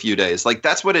set for a few days. Like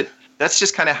that's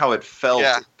just kind of how it felt.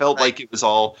 Yeah. It felt like it was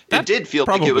all. It did feel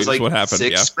like it was like what happened,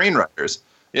 6 screenwriters.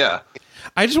 Yeah.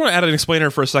 I just want to add an explainer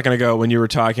for a second ago when you were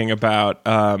talking about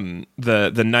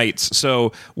the knights.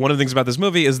 So one of the things about this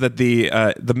movie is that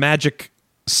the magic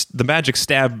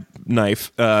stab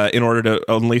knife, in order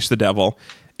to unleash the devil,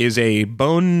 is a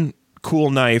bone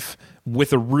cool knife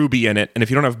with a ruby in it, and if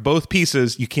you don't have both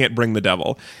pieces, you can't bring the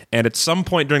devil. And at some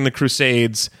point during the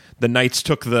Crusades, the knights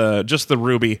took just the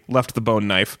ruby, left the bone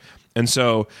knife, and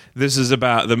so this is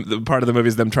about the part of the movie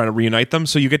is them trying to reunite them.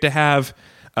 So you get to have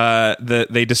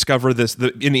they discover this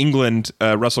in England.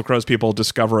 Russell Crowe's people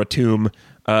discover a tomb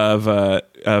of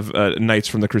knights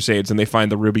from the Crusades, and they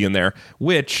find the ruby in there,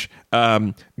 which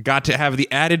got to have the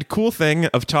added cool thing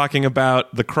of talking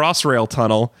about the Crossrail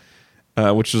tunnel,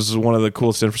 which is one of the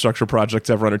coolest infrastructure projects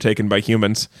ever undertaken by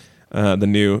humans. The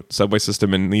new subway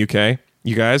system in the UK.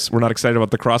 You guys, we're not excited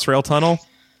about the Crossrail tunnel?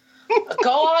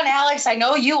 Go on, Alex. I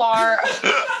know you are.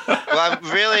 Well, I'm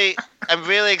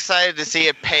really excited to see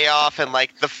it pay off in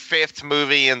like the 5th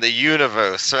movie in the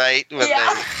universe, right? When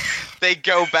they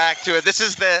go back to it. This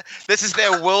is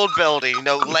their world building,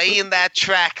 laying that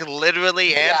track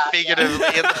literally and figuratively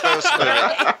in the first movie.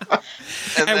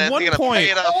 And at one point,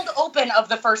 cold open of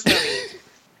the first movie.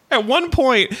 At one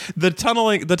point, the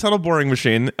tunnel boring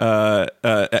machine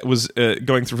was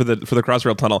going through for the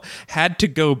Crossrail tunnel had to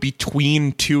go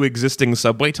between 2 existing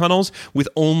subway tunnels with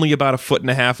only about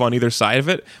 1.5 feet on either side of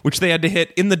it, which they had to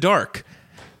hit in the dark.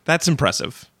 That's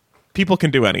impressive. People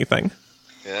can do anything.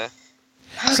 Yeah.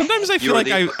 Sometimes I feel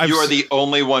you are the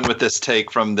only one with this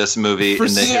take from this movie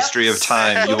in the history of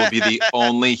time. You will be the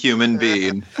only human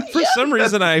being. For some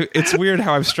reason, it's weird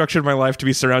how I've structured my life to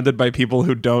be surrounded by people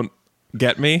who don't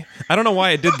get me. I don't know why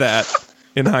I did that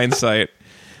in hindsight.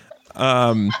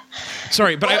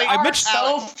 Sorry, but I mentioned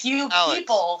so few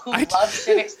people who love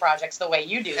civics projects the way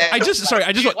you do. What choice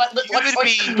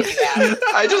do you have?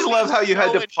 I just love how you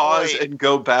had to pause and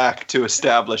go back to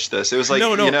establish this. It was like,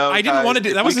 I didn't want to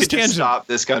do that. Was this tangent? Stop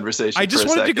this conversation. I just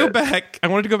wanted to go back. I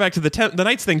wanted to go back to the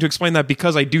Knights thing to explain that,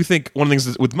 because I do think one of the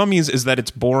things with mummies is that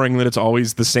it's boring that it's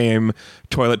always the same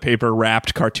toilet paper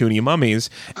wrapped cartoony mummies,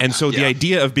 and so the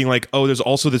idea of being like, oh, there's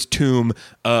also this tomb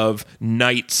of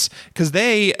knights, because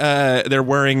they're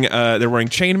wearing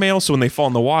chainmail, so when they fall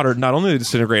in the water, not only are they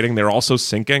disintegrating, they're also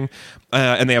sinking,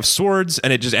 and they have swords,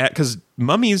 and it just because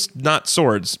mummies not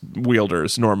swords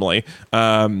wielders normally,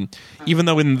 even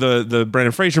though in the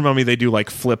Brandon Fraser mummy they do like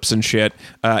flips and shit.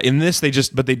 In this they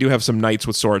do have some knights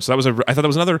with swords. So I thought that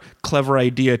was another clever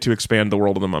idea to expand the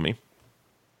world of the mummy.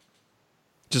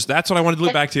 Just that's what I wanted to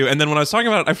loop back to, and then when I was talking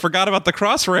about it, I forgot about the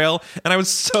Crossrail, and I was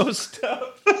so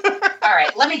stoked. All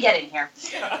right, let me get in here.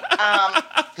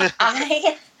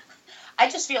 I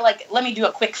just feel like, let me do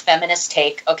a quick feminist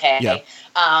take, okay?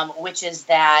 Yeah. Which is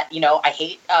that, I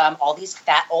hate all these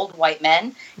fat old white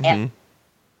men, and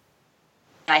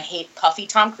I hate puffy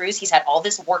Tom Cruise. He's had all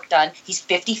this work done. He's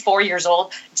 54 years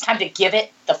old. It's time to give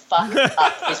it the fuck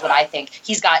up, is what I think.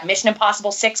 He's got Mission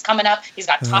Impossible 6 coming up. He's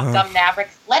got Top Gun Maverick.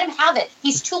 Let him have it.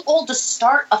 He's too old to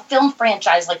start a film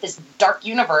franchise like this dark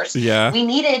universe. Yeah. We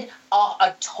needed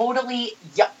a totally...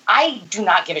 I do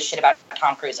not give a shit about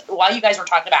Tom Cruise. While you guys were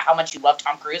talking about how much you love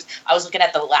Tom Cruise, I was looking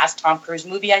at the last Tom Cruise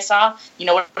movie I saw. You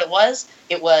know what it was?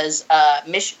 It was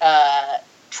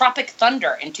Tropic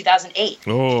Thunder in 2008.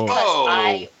 Oh. Because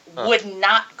I would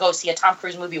not go see a Tom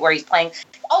Cruise movie where he's playing.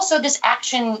 Also, this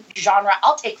action genre,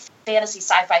 I'll take fantasy,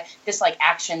 sci-fi, this like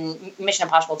action, Mission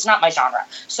Impossible. It's not my genre.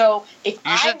 So if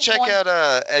you should check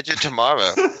out Edge of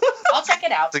Tomorrow. I'll check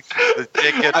it out.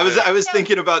 I was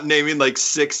thinking about naming like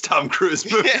 6 Tom Cruise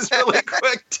movies really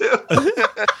quick too.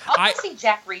 I'll see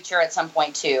Jack Reacher at some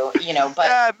point too.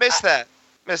 But missed that.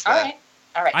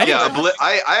 All right.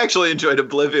 I actually enjoyed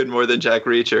Oblivion more than Jack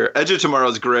Reacher. Edge of Tomorrow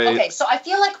is great. Okay, so I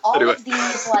feel like all of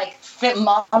these like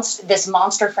this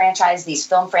monster franchise, these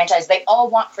film franchise, they all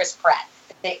want Chris Pratt.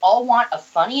 They all want a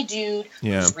funny dude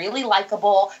who's really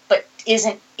likable, but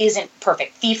isn't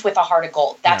perfect. Thief with a heart of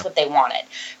gold. That's what they wanted.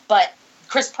 But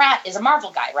Chris Pratt is a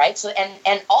Marvel guy, right? So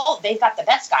and all they've got the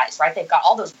best guys, right? They've got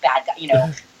all those bad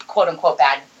guys, quote unquote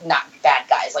not bad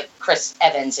guys like Chris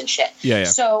Evans and shit. Yeah.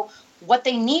 So what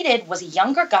they needed was a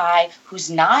younger guy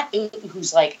who's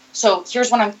like. So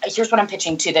here's what I'm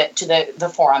pitching to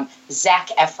the forum. Zac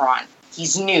Efron.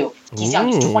 He's new. He's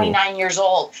young. He's 29 years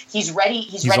old. He's ready.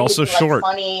 He's ready also to be short.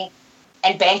 Like funny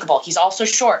and bankable. He's also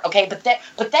short. Okay,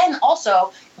 but then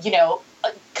also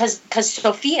because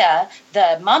Sophia,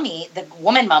 the mummy, the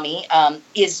woman mummy,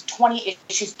 is 20.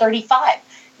 She's 35.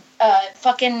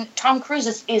 Fucking Tom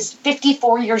Cruise is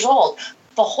 54 years old.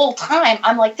 the whole time,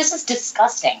 I'm like, this is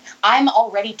disgusting. I'm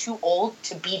already too old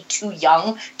to be too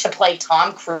young to play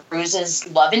Tom Cruise's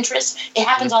love interest. It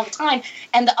happens all the time.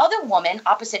 And the other woman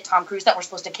opposite Tom Cruise that we're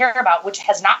supposed to care about, which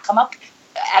has not come up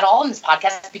at all in this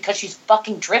podcast because she's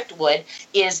fucking driftwood,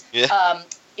 is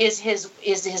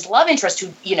his love interest,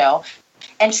 who, you know,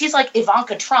 and she's like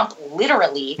Ivanka Trump,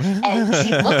 literally, and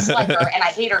she looks like her, and I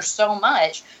hate her so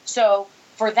much. So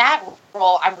for that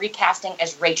role, I'm recasting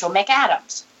as Rachel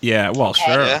McAdams. Yeah, well,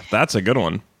 sure. Yeah. That's a good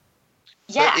one.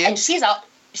 Yeah, and she's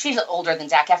older than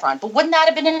Zac Efron. But wouldn't that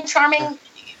have been a charming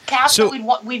cast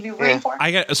that we'd be rooting for?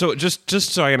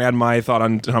 Just so I can add my thought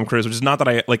on Tom Cruise, which is not that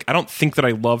I don't think that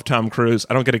I love Tom Cruise.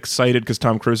 I don't get excited because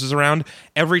Tom Cruise is around.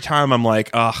 Every time I'm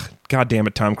like, ugh, God damn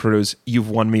it, Tom Cruise,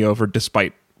 you've won me over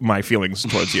despite my feelings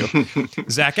towards you.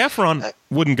 Zac Efron,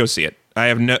 wouldn't go see it. I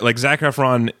have no, Zac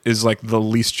Efron is like the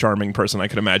least charming person I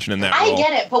could imagine in that role. I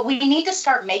get it, but we need to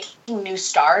start making new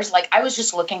stars. Like, I was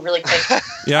just looking really quick.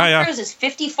 Tom Cruise is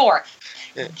 54.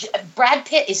 Yeah. Brad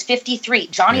Pitt is 53.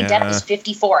 Johnny Depp is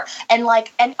 54. And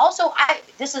also,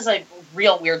 this is a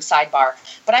real weird sidebar,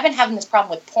 but I've been having this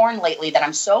problem with porn lately that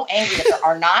I'm so angry that there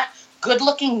are not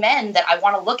good-looking men that I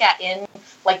want to look at in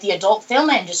the adult film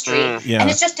industry, and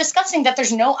it's just disgusting that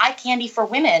there's no eye candy for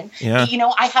women. Yeah. You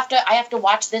know, I have to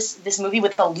watch this movie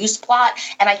with a loose plot,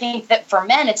 and I think that for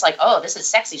men, it's like, oh, this is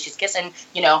sexy. She's kissing,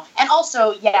 you know, and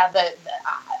also,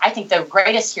 I think the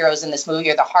greatest heroes in this movie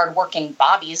are the hardworking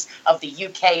bobbies of the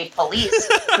UK police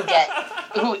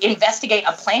who investigate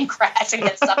a plane crash and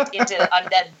get sucked into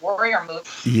Undead Warrior movie.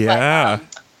 Yeah.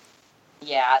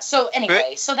 Yeah. So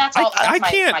anyway, so that's all.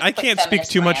 I can't speak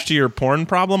too much to your porn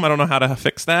problem. I don't know how to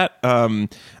fix that.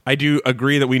 I do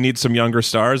agree that we need some younger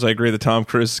stars. I agree that Tom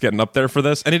Cruise is getting up there for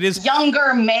this, and it is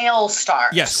younger male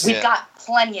stars. Yes, we've got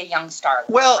plenty of young stars.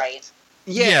 Well, right?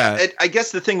 Yeah. I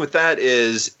guess the thing with that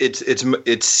is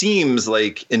it seems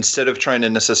like instead of trying to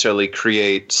necessarily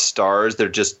create stars, they're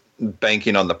just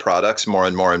banking on the products more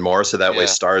and more and more, so that way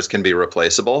stars can be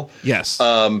replaceable. Yes.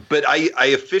 But I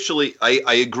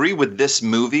agree with this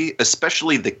movie,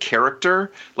 especially the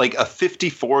character. Like, a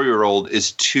 54-year-old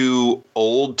is too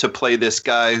old to play this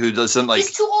guy who doesn't like.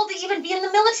 He's too old to even be in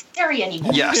the military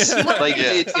anymore. Yes.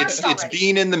 It's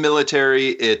being in the military.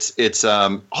 It's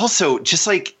also just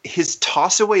like his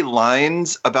toss away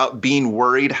lines about being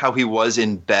worried how he was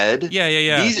in bed. Yeah.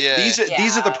 These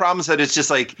are the problems that it's just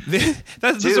like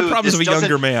that's the problems of a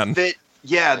younger man.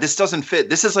 This doesn't fit.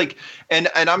 This is like, and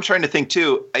I'm trying to think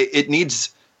too. It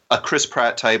needs a Chris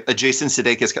Pratt type, a Jason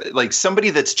Sudeikis, like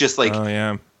somebody that's just like,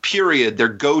 period. Their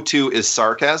go-to is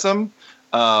sarcasm.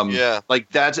 Like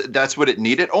that's what it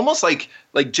needed. Almost like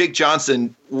Jake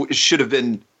Johnson should have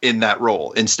been in that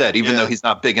role instead, even though he's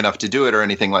not big enough to do it or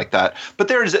anything like that. But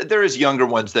there is younger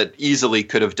ones that easily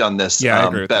could have done this. I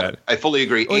agree with better. That. I fully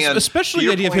agree. Well, and especially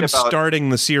the idea of him starting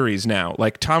the series now,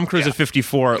 like Tom Cruise at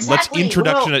 54. Exactly.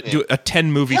 Let's do a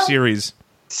 10 movie series.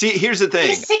 See, here's the thing.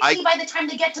 He's 60 by the time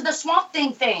they get to the Swamp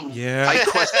Thing. Yeah. I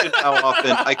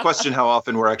question how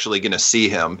often we're actually going to see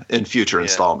him in future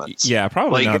installments. Yeah,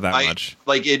 probably not that much.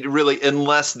 Like, it really,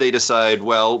 unless they decide,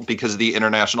 well, because of the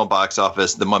international box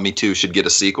office, The Mummy 2 should get a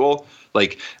sequel.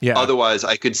 Otherwise,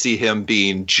 I could see him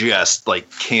being just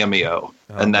like cameo,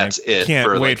 and that's it.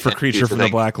 Can't wait for Creature from the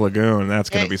Black Lagoon. That's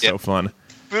going to be so fun.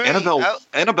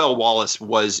 Annabelle Wallace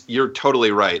was, you're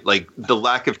totally right. Like, the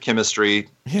lack of chemistry,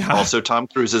 also Tom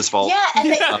Cruise's fault. Yeah,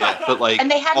 and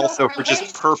they had also for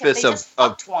just purpose of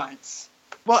once.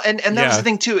 Well, and that was the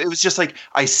thing too. It was just like,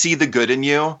 I see the good in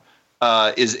you.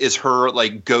 Is her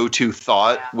like go-to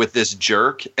thought with this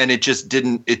jerk, and it just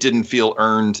didn't feel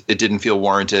earned. It didn't feel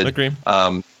warranted. Agree.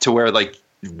 To where like,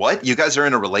 what? You guys are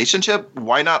in a relationship?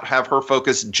 Why not have her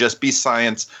focus just be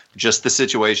science, just the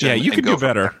situation? Yeah, you could do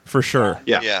better for sure.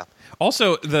 Yeah.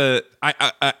 Also,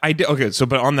 I did okay. So,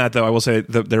 but on that though, I will say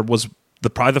that there was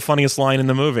probably the funniest line in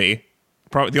the movie.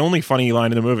 Probably the only funny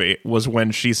line in the movie was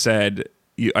when she said,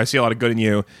 "I see a lot of good in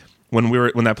you."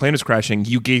 When that plane was crashing,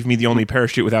 you gave me the only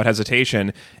parachute without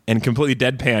hesitation, and completely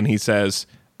deadpan, he says,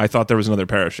 "I thought there was another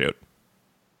parachute."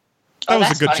 That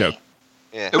was a good joke.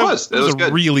 Yeah. It was a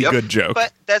good. really good joke.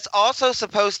 But that's also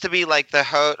supposed to be like the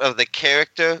heart of the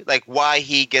character, like why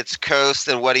he gets cursed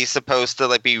and what he's supposed to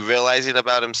like be realizing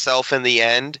about himself in the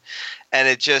end. And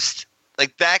it just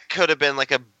like that could have been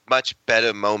like a much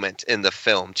better moment in the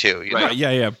film too. You know? Right?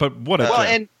 Yeah. But what?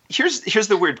 And here's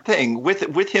the weird thing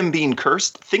with him being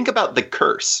cursed. Think about the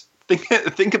curse.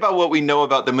 Think about what we know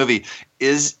about the movie.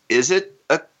 Is it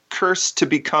a curse to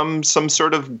become some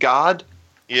sort of god?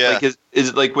 Yeah. Like, is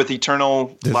it like with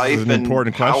eternal life and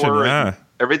important power question, and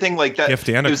everything like that?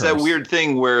 It was that weird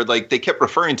thing where like they kept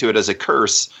referring to it as a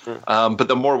curse, but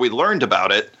the more we learned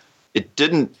about it, it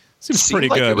didn't Seems seem pretty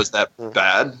like good. it was that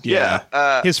bad.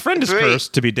 Yeah. His friend is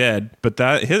cursed to be dead, but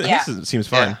his seems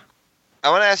fine. Yeah. I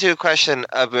want to ask you a question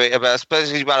about,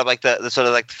 especially you brought up like the sort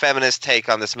of like feminist take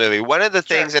on this movie. One of the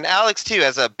things, and Alex too,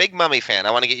 as a big Mummy fan,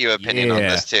 I want to get your opinion on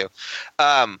this too.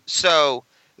 So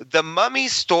the Mummy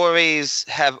stories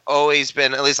have always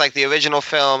been, at least like the original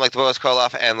film, like the Boris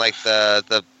Karloff, and like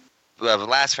the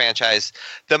last franchise,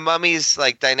 the Mummy's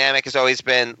like dynamic has always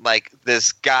been like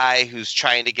this guy who's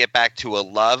trying to get back to a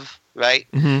love. Right?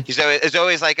 Mm-hmm. There's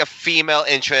always like a female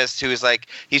interest who's like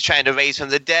he's trying to raise from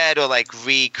the dead or like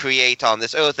recreate on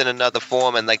this earth in another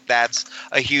form, and like that's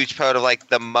a huge part of like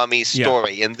the Mummy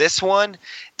story. In this one,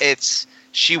 it's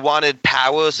she wanted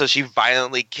power, so she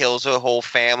violently kills her whole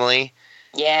family.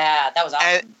 Yeah, that was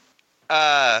awesome.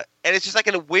 And it's just like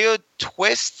a weird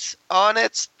twist on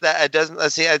it that it doesn't.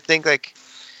 Let's see, I think like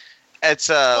it's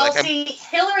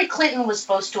Hillary Clinton was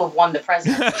supposed to have won the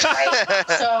presidency,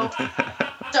 right?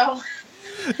 So,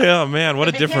 yeah, man, what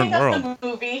a different world.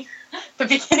 The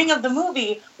beginning of the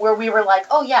movie, where we were like,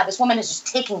 "Oh yeah, this woman is just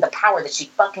taking the power that she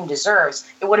fucking deserves."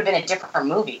 It would have been a different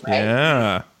movie, right?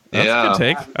 Yeah, that's a good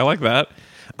take. I like that.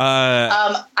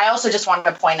 I also just wanted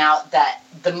to point out that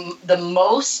the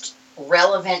most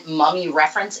relevant Mummy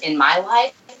reference in my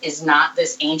life is not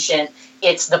this ancient.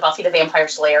 It's the Buffy the Vampire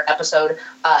Slayer episode,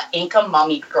 Inca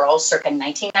Mummy Girls, circa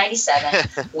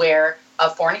 1997, where a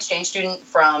foreign exchange student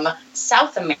from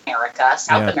South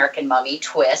American mummy,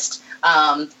 Twist,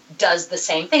 does the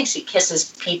same thing. She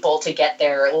kisses people to get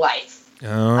their life.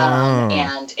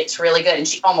 And it's really good. And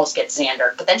she almost gets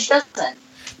Xander, but then she doesn't.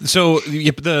 So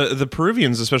the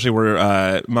Peruvians especially were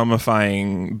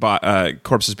mummifying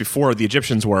corpses before the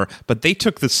Egyptians were, but they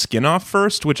took the skin off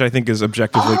first, which I think is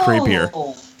objectively creepier.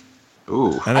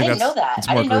 Ooh. I didn't know that.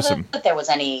 I didn't know that there was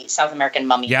any South American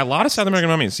mummies. Yeah, a lot of South American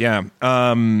mummies. Yeah,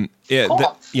 cool.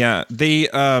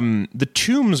 The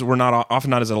tombs were often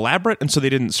not as elaborate, and so they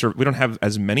didn't. We don't have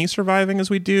as many surviving as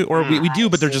we do, or we do,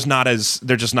 but they're just not as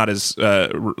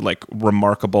like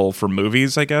remarkable for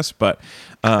movies, I guess. But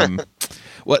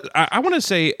what I want to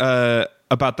say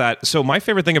about that. So my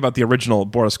favorite thing about the original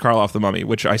Boris Karloff, The Mummy,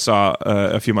 which I saw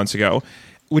a few months ago,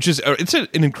 which is it's an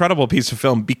incredible piece of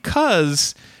film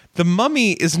because the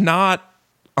Mummy is not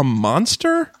a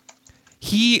monster.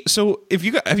 Have you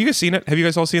guys seen it? Have you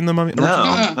guys all seen The Mummy?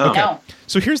 No. Okay. No.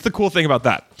 So here's the cool thing about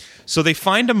that. So they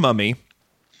find a mummy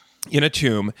in a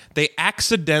tomb. They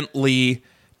accidentally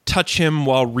touch him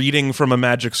while reading from a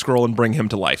magic scroll and bring him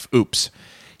to life. Oops.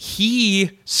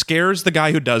 He scares the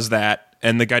guy who does that,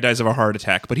 and the guy dies of a heart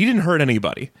attack, but he didn't hurt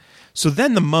anybody. So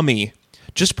then the mummy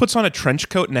just puts on a trench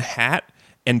coat and a hat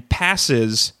and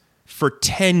passes for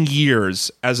 10 years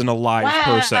as an alive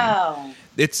person.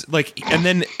 It's like, and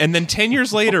then 10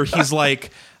 years later, he's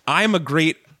like, I'm a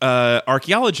great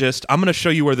archaeologist. I'm going to show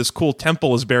you where this cool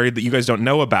temple is buried that you guys don't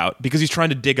know about, because he's trying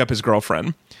to dig up his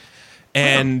girlfriend.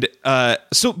 And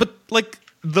but like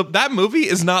that movie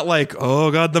is not like,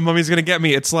 oh God, the mummy's going to get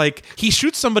me. It's like he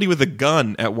shoots somebody with a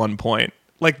gun at one point.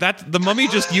 Like that, the mummy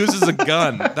just uses a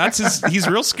gun. He's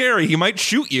real scary. He might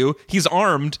shoot you. He's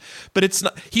armed, but it's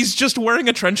not. He's just wearing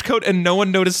a trench coat, and no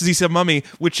one notices he's a mummy,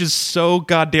 which is so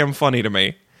goddamn funny to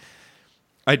me.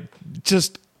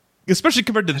 Especially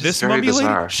compared to this mummy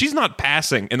lady, she's not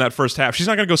passing in that first half. She's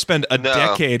not going to go spend a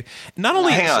decade. Not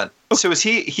only, hang on. So is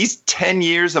he's 10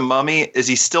 years a mummy? Is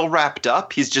he still wrapped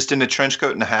up? He's just in a trench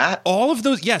coat and a hat? All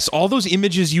those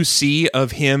images you see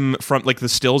of him from, like the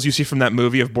stills you see from that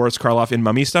movie of Boris Karloff in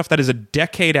mummy stuff, that is a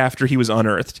decade after he was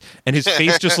unearthed. And his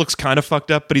face just looks kind of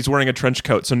fucked up, but he's wearing a trench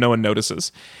coat, so no one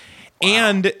notices. Wow.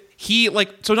 And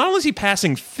so not only is he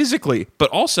passing physically, but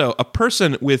also a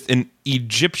person with an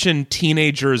Egyptian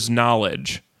teenager's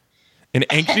knowledge. An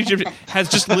ancient Egyptian has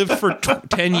just lived for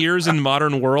 10 years in the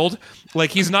modern world.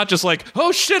 Like, he's not just like,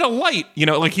 oh shit, a light.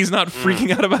 Like he's not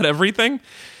freaking out about everything.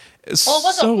 Well, it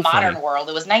wasn't a modern world.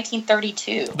 It was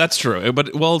 1932. That's true.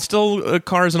 But, still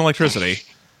cars and electricity.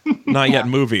 Not yet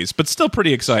movies, but still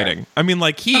pretty exciting. Sure. I mean,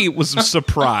 like, he was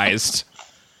surprised.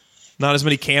 Not as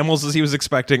many camels as he was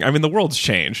expecting. I mean, the world's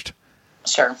changed.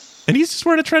 Sure. And he's just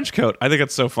wearing a trench coat. I think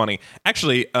that's so funny.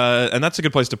 Actually, and that's a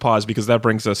good place to pause, because that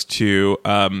brings us to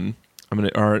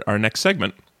our next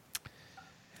segment.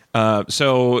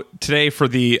 So today for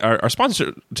our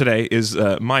sponsor today is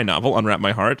my novel, Unwrap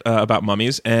My Heart, about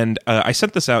mummies. And I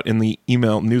sent this out in the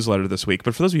email newsletter this week.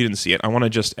 But for those of you who didn't see it, I want to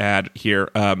just add here,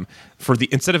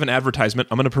 instead of an advertisement,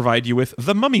 I'm going to provide you with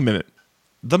the Mummy Minute.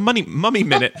 The Mummy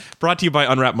Minute, brought to you by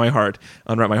Unwrap My Heart,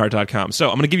 unwrapmyheart.com. So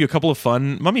I'm going to give you a couple of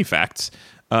fun mummy facts.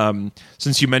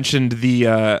 Since you mentioned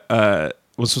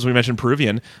since we mentioned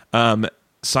Peruvian,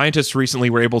 scientists recently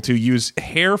were able to use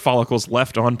hair follicles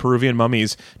left on Peruvian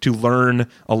mummies to learn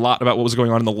a lot about what was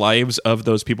going on in the lives of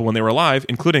those people when they were alive,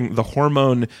 including the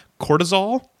hormone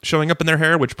cortisol showing up in their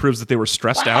hair, which proves that they were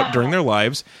stressed out during their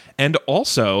lives, and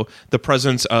also the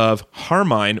presence of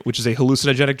harmine, which is a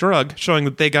hallucinogenic drug, showing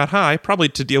that they got high, probably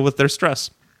to deal with their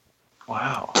stress.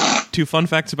 Wow. 2 fun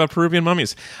facts about Peruvian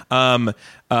mummies.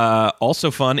 Also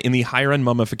fun, in the higher-end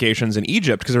mummifications in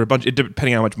Egypt, because there were a bunch,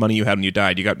 depending on how much money you had when you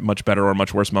died, you got much better or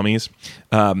much worse mummies.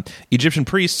 Egyptian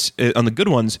priests, on the good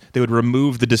ones, they would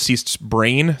remove the deceased's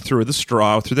brain through the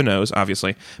straw, through the nose,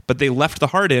 obviously, but they left the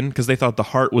heart in because they thought the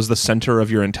heart was the center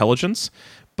of your intelligence.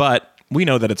 But we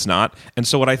know that it's not. And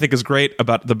so what I think is great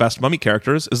about the best mummy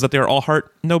characters is that they are all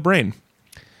heart, no brain.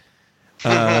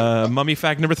 Mummy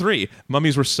fact number 3.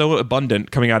 Mummies were so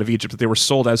abundant coming out of Egypt that they were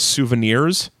sold as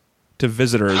souvenirs to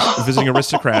visitors, visiting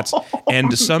aristocrats.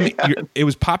 And it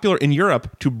was popular in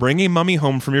Europe to bring a mummy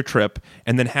home from your trip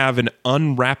and then have an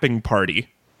unwrapping party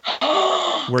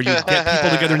where you get people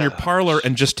together in your parlor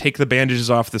and just take the bandages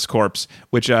off this corpse,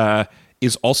 which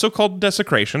is also called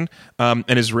desecration, and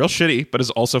is real shitty, but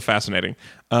is also fascinating.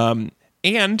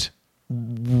 And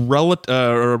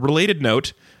related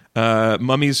note,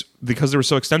 mummies, because they were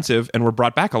so extensive and were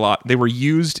brought back a lot, they were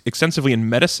used extensively in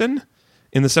medicine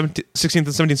in the 16th and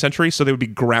 17th century, so they would be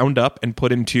ground up and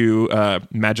put into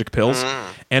magic pills.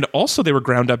 And also they were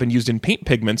ground up and used in paint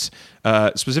pigments,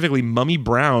 specifically mummy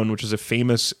brown, which is a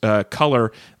famous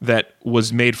color that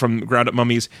was made from ground up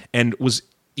mummies and was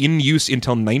in use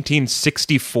until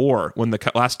 1964, when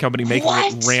the last company making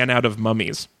it ran out of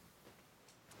mummies.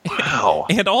 Wow.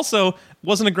 And also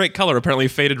wasn't a great color, apparently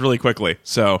faded really quickly.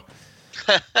 So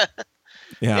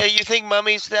yeah, you think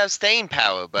mummies have staying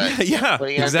power, but yeah,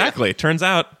 exactly. Turns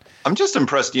out. I'm just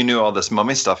impressed you knew all this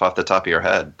mummy stuff off the top of your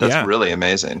head. That's really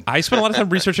amazing. I spent a lot of time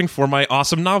researching for my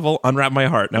awesome novel, Unwrap My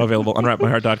Heart, now available at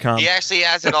unwrapmyheart.com. He actually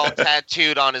has it all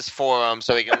tattooed on his forearm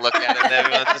so he can look at it and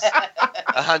everyone just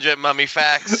 100 mummy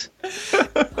facts.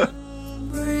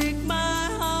 Break my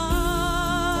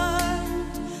heart,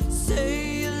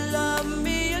 say you love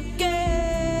me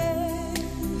again,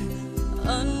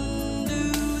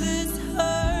 undo this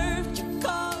hurt you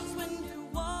caused when you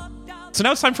walked out. So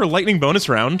now it's time for lightning bonus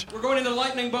round. We're going into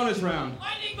lightning bonus round.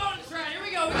 Lightning bonus round. Here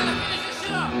we go. We gotta finish this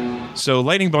shit up. So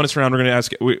lightning bonus round, we're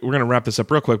going to wrap this up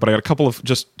real quick, but I got a couple of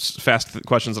just fast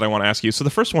questions that I want to ask you. So the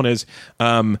first one is,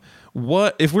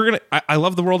 what if we're going to? I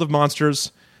love the world of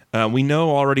monsters. We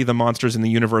know already the monsters in the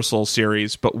Universal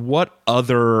series, but what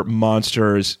other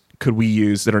monsters could we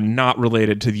use that are not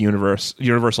related to the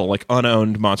Universal, like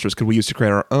unowned monsters, could we use to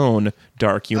create our own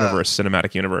dark universe,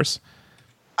 cinematic universe?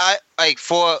 I like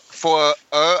for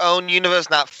our own universe,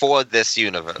 not for this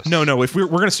universe. No. If we're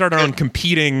going to start our own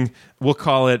competing, we'll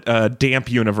call it a damp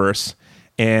universe,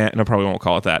 and I probably won't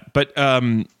call it that. But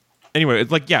anyway, it's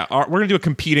like we're going to do a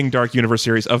competing dark universe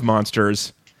series of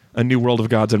monsters, a new world of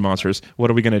gods and monsters.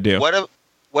 What are we going to do?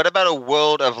 What about a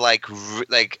world of like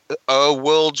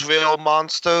world's real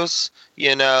monsters?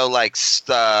 You know, like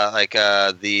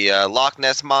the Loch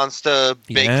Ness monster,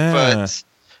 Bigfoot.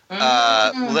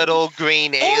 Little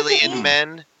green alien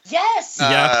men. Yes.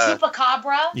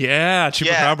 Chupacabra. Yeah,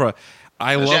 Chupacabra. Yeah.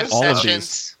 I love Jeff all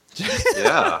Sessions. of these.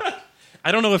 Yeah.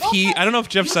 I don't know if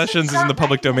Jeff Sessions is in the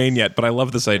public domain yet, but I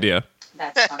love this idea.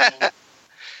 That's funny.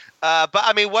 But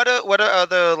I mean, what are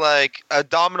other like a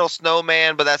Domino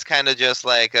Snowman? But that's kind of just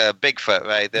like a Bigfoot,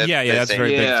 right? Yeah, that's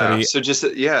very Bigfoot-y. So just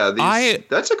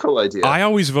that's a cool idea. I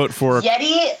always vote for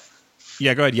Yeti.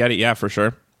 Yeah, go ahead, Yeti. Yeah, for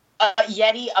sure.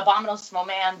 Yeti, Abominable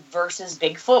Snowman versus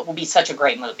Bigfoot will be such a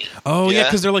great movie. Oh yeah,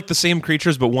 because they're like the same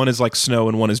creatures, but one is like snow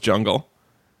and one is jungle.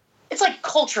 It's like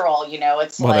cultural, you know.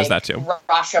 It's there's like that too.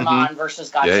 Rashomon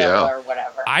versus Godzilla or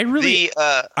whatever.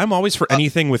 I'm always for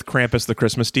anything with Krampus the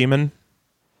Christmas demon.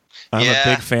 I'm a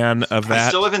big fan of that. I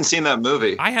still haven't seen that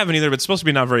movie. I haven't either, but it's supposed to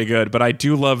be not very good. But I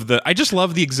do love I just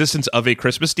love the existence of a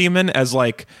Christmas demon as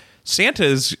like Santa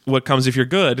is what comes if you're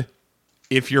good.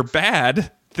 If you're bad,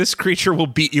 this creature will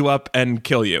beat you up and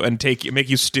kill you and make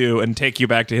you stew and take you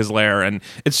back to his lair. And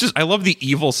it's just, I love the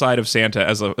evil side of Santa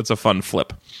it's a fun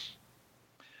flip.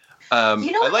 You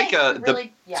know, I like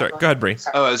sorry, go ahead, Bree.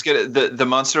 Oh, I was good. The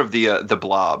monster of the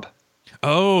Blob.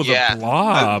 Oh, the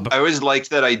Blob. I always liked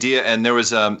that idea, and there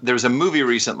was a movie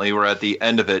recently where at the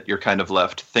end of it you're kind of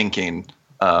left thinking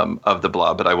of the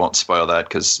Blob, but I won't spoil that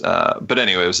because. But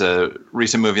anyway, it was a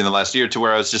recent movie in the last year to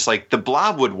where I was just like, the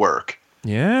Blob would work.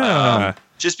 Yeah.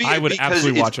 I would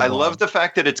absolutely watch it. I love the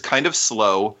fact that it's kind of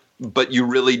slow, but you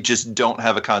really just don't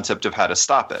have a concept of how to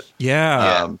stop it.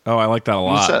 Yeah. I like that a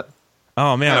lot.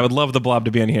 Oh man, I would love the Blob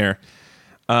to be in here.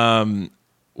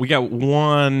 We got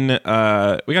one. We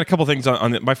got a couple things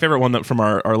on my favorite one that from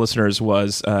our listeners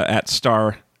was at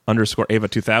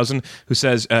 @star_Ava2000, who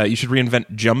says you should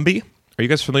reinvent Jumbie. Are you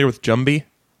guys familiar with Jumbie?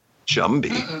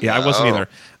 Jumbie. Yeah, I wasn't either.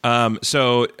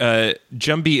 So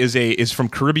Jumbie is from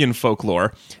Caribbean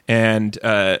folklore, and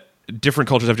different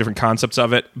cultures have different concepts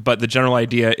of it. But the general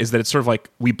idea is that it's sort of like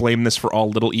we blame this for all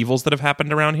little evils that have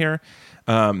happened around here,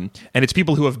 and it's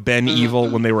people who have been evil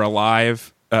when they were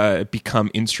alive.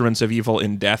 Become instruments of evil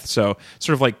in death. So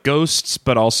sort of like ghosts,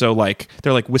 but also like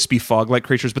they're like wispy fog-like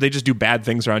creatures, but they just do bad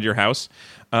things around your house.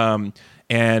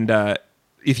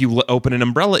 If you open an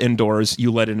umbrella indoors,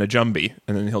 you let in a Jumbie,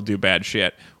 and then he'll do bad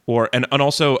shit. And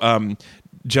also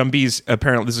Jumbies,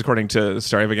 apparently, this is according to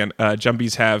Story of again,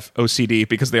 Jumbies have OCD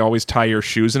because they always tie your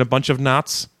shoes in a bunch of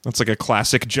knots. That's like a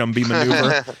classic Jumbie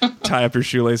maneuver. Tie up your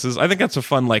shoelaces. I think that's a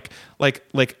fun like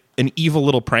an evil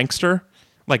little prankster.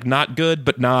 Like not good,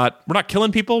 but we're not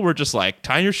killing people. We're just like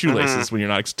tying your shoelaces when you're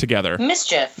not together.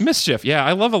 Mischief. Yeah,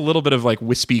 I love a little bit of like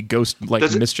wispy ghost like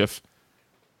mischief.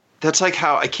 That's like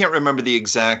how I can't remember the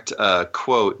exact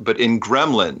quote, but in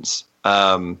Gremlins,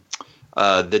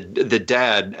 the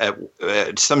dad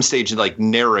at some stage like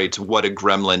narrates what a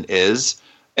gremlin is.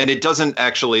 And it doesn't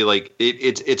actually like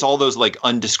it's all those like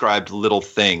undescribed little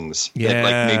things that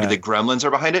like maybe the gremlins are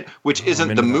behind it, which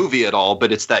isn't the movie at all,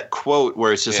 but it's that quote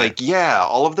where it's just like,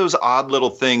 all of those odd little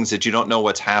things that you don't know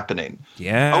what's happening.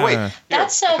 Yeah. Oh wait,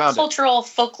 that's a cultural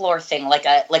folklore thing, like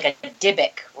a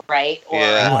Dybbuk, right? Or,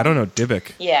 I don't know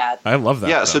Dybbuk. Yeah. I love that.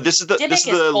 Yeah. Though. So this is the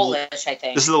Polish, I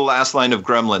think. This is the last line of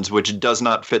Gremlins, which does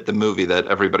not fit the movie that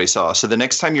everybody saw. So the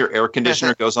next time your air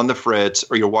conditioner goes on the fritz,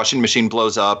 or your washing machine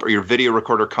blows up, or your video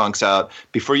recorder conks out,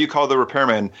 before you call the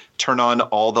repairman, turn on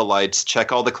all the lights,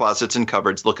 check all the closets and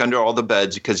cupboards, look under all the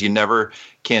beds, because you never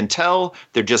can tell.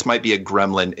 There just might be a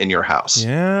gremlin in your house.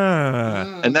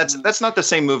 Yeah. And that's not the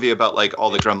same movie about like all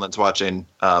the gremlins watching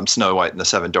Snow White and the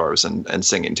Seven Dwarfs and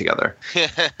singing together.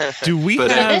 Do we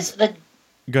have...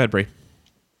 Go ahead, Brie.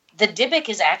 The Dybbuk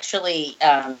is actually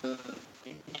a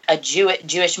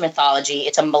Jewish mythology.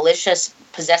 It's a malicious,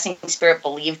 possessing spirit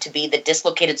believed to be the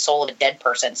dislocated soul of a dead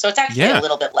person. So it's actually a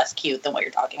little bit less cute than what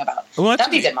you're talking about. Well,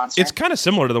 that'd be a good monster. It's kind of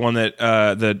similar to the one that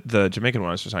the Jamaican one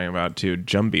I was just talking about, too,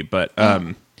 Jumbie. But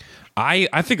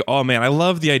I think, oh man, I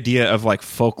love the idea of like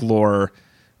folklore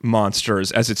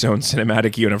monsters as its own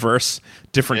cinematic universe.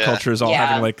 Different cultures all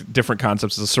having like different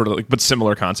concepts, sort of like, but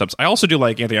similar concepts. I also do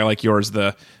like, Anthony, I like yours,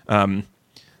 the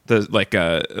like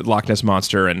Loch Ness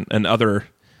Monster and other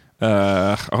what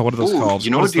are those called?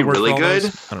 You know what would be really good? I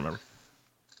don't remember.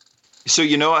 So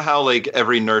you know how like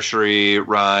every nursery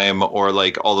rhyme or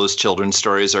like all those children's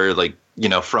stories are like, you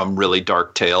know, from really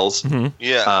dark tales? Mm-hmm.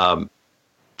 Yeah.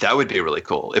 That would be really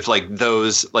cool if like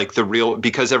those like the real,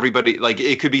 because everybody like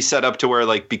it could be set up to where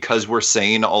like because we're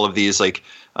saying all of these like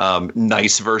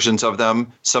nice versions of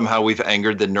them, somehow we've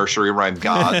angered the nursery rhyme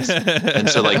gods, and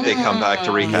so like they come back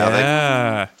to wreak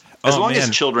havoc. As long as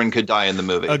children could die in the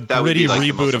movie. A that would be like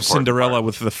reboot of Cinderella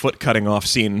with the foot cutting off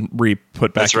scene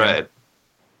put back. That's right.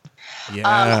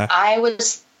 Yeah.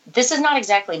 This is not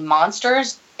exactly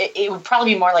monsters. It would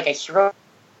probably be more like a hero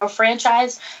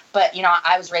franchise, but you know,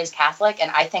 I was raised Catholic,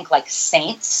 and I think like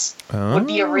saints would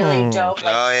be a really dope.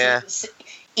 Like,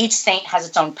 each saint has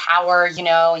its own power, you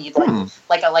know. And you'd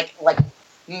like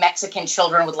Mexican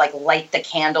children would like light the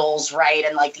candles, right?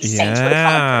 And like these saints would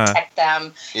come and protect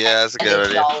them. Yeah, that's a good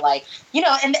idea. All like, you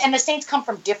know, and the saints come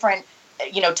from different,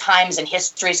 you know, times in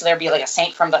history. So there'd be like a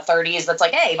saint from the 30s that's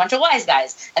like, hey, a bunch of wise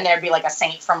guys, and there'd be like a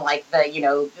saint from like the, you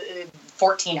know,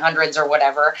 1400s or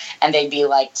whatever, and they'd be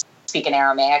like speaking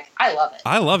Aramaic. I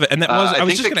love it. And that was I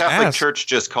was just going to ask. I think the Catholic Church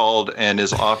just called and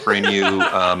is offering you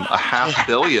 $500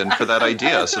 million for that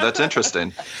idea. So that's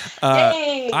interesting.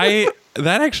 Hey. I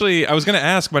was going to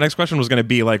ask, my next question was going to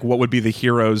be like, what would be the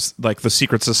heroes, like the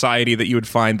secret society that you would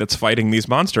find that's fighting these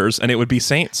monsters? And it would be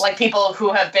saints. Like people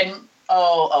who have been,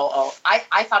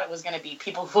 I thought it was going to be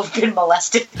people who have been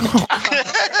molested.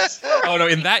 Oh no,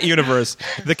 in that universe,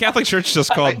 the Catholic Church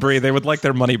just called Brie. They would like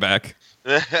their money back.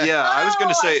 Yeah, I was going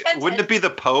to say, wouldn't it be the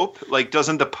Pope? Like,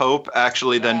 doesn't the Pope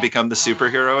actually then become the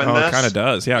superhero in this? Oh, it kind of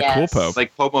does. Yeah, yes. Cool Pope.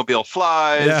 Like, Pope-mobile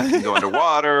flies, it can go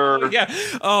underwater. Yeah.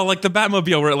 Oh, like the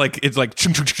Batmobile where it's like,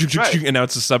 and now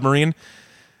it's a submarine.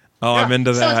 Oh, yeah. I'm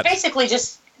into that. So it's basically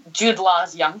just Jude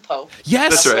Law's young Pope.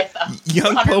 Yes, that's right.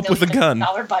 Young Pope with a gun.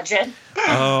 $100 budget.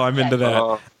 Oh, I'm into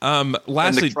that. Lastly,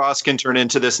 and the cross can turn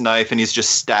into this knife, and he's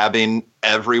just stabbing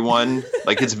everyone.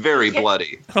 Like it's very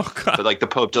bloody. Oh God! But like the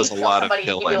Pope does a lot of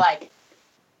killing. He'd be like,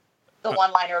 the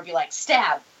one-liner would be like,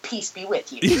 "Stab, peace be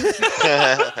with you."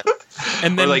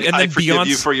 and then, or like, and then I forgive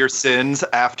you for your sins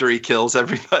after he kills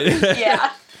everybody.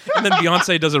 Yeah. And then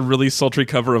Beyonce does a really sultry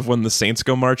cover of When the Saints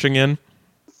Go Marching In.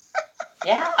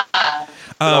 Yeah.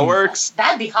 That works.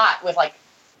 That'd be hot with like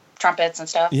trumpets and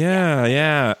stuff.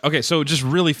 Yeah. Okay, so just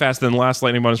really fast, then the last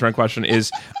lightning bonus round question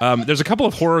is, there's a couple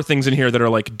of horror things in here that are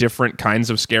like different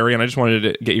kinds of scary, and I just wanted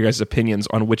to get your guys' opinions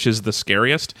on which is the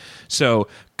scariest. So,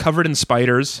 covered in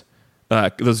spiders,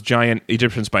 those giant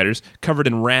Egyptian spiders, covered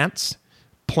in rats,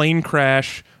 plane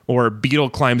crash, or beetle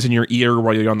climbs in your ear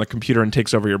while you're on the computer and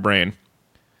takes over your brain.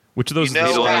 Which of those is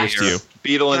the scariest to you?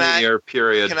 Beetle in the ear,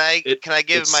 period. Can I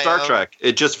give my Star own? Trek.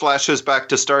 It just flashes back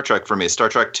to Star Trek for me. Star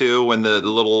Trek 2, when the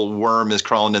little worm is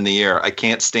crawling in the ear. I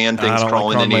can't stand things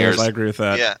crawling in ears. I agree with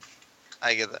that. Yeah,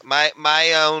 I get that.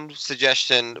 My own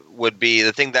suggestion would be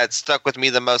the thing that stuck with me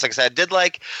the most. Like I said, I did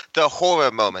like the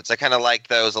horror moments. I kind of liked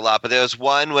those a lot. But there was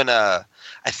one when I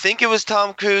think it was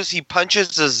Tom Cruise. He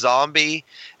punches a zombie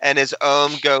and his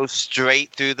arm goes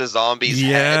straight through the zombie's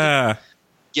head.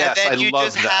 Yes, and then you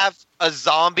just have a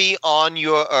zombie on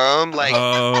your arm, like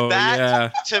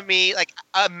to me, like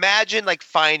imagine like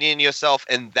finding yourself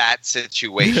in that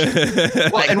situation.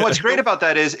 Well, and what's great about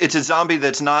that is it's a zombie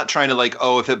that's not trying to like,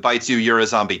 oh, if it bites you, you're a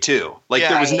zombie too. Like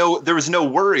there was no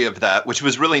worry of that, which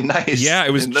was really nice. Yeah,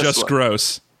 it was just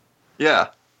gross. Yeah,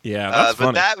 that's funny.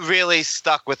 But that really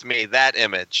stuck with me. That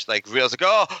image, like, real, like,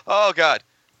 oh god.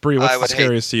 Bree, what's the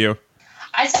scariest to you?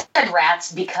 I said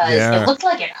rats because it looked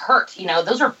like it hurt. You know,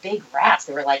 those are big rats.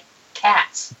 They were like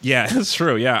cats. Yeah, that's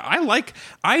true. Yeah,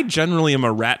 I generally am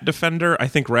a rat defender. I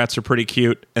think rats are pretty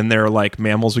cute, and they're like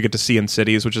mammals we get to see in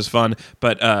cities, which is fun.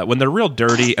 But when they're real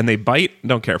dirty and they bite,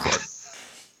 don't care for it.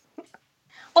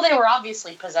 Well, they were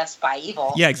obviously possessed by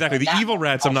evil. Yeah, exactly. The evil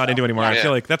rats I'm not into anymore. I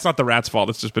feel like that's not the rat's fault.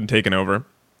 It's just been taken over.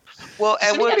 Well,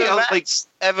 and were the rats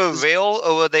ever real,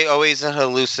 or were they always a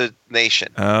hallucination?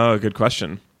 Oh, good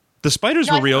question. The spiders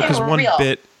were real because one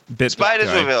bit.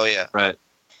 Spiders were real, yeah. Right.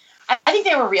 I think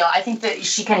they were real. I think that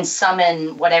she can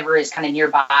summon whatever is kind of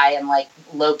nearby and like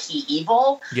low key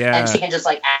evil. Yeah. And she can just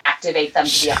like activate them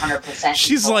to be 100%.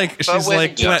 She's evil. like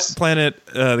Planet,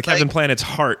 the Captain Planet's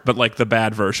heart, but like the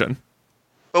bad version.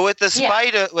 But with the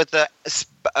spider, with the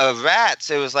rats,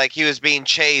 it was like he was being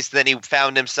chased. Then he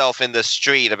found himself in the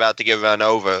street, about to get run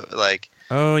over. Like,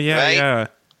 oh yeah, right? Yeah.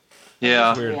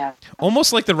 Yeah.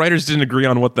 Almost like the writers didn't agree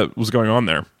on what was going on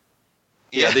there.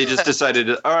 Yeah, they just decided,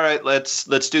 all right, let's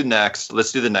do next.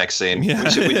 Let's do the next scene. Yeah.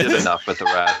 We did enough with the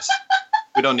rats.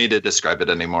 We don't need to describe it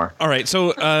anymore. All right,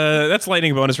 so that's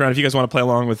Lightning Bonus Round. If you guys want to play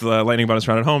along with Lightning Bonus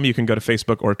Round at home, you can go to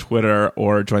Facebook or Twitter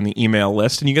or join the email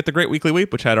list, and you get the Great Weekly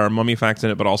Weep, which had our mummy facts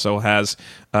in it, but also has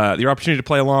your opportunity to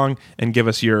play along and give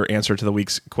us your answer to the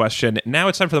week's question. Now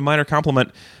it's time for the minor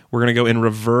compliment. We're going to go in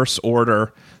reverse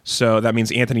order, so that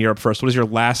means Anthony, you're up first. What is your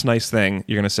last nice thing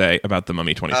you're going to say about The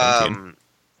Mummy 2017?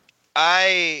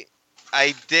 I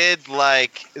did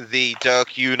like the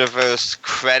Dark Universe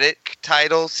credit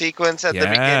title sequence at the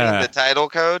beginning, the title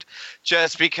code,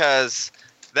 just because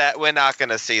that we're not going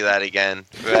to see that again,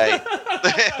 right?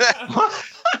 But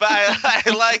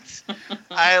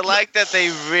I liked that they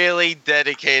really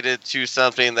dedicated to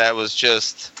something that was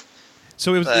just.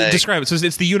 So it was describe it. So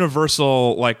it's the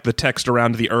universal, like the text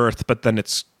around the Earth, but then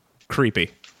it's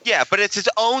creepy. Yeah, but it's its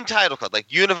own title code. Like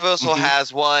Universal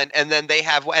has one, and then they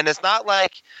have one, and it's not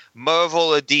like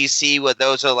Marvel or DC where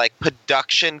those are like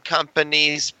production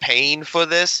companies paying for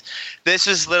this. This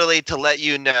is literally to let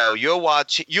you know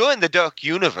you're in the Dark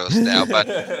Universe now,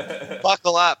 but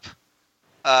buckle up.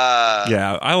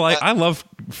 I love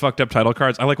fucked up title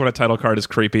cards. I like when a title card is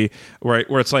creepy, where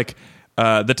it's like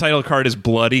the title card is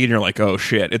bloody, and you're like, oh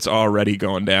shit, it's already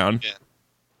going down. Yeah.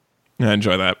 I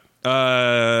enjoy that.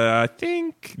 I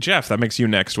think, Jeff, that makes you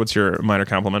next. What's your minor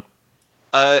compliment?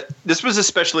 This was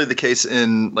especially the case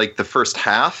in like the first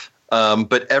half,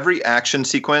 but every action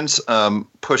sequence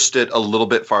pushed it a little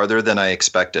bit farther than I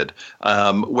expected.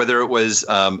 Whether it was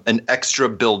an extra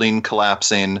building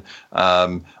collapsing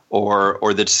or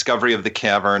the discovery of the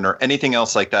cavern or anything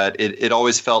else like that, it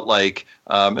always felt like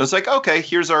it was like, okay,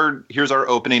 here's our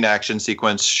opening action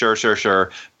sequence, sure.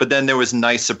 But then there was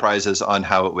nice surprises on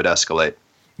how it would escalate.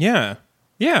 Yeah.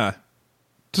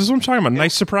 This is what I'm talking about.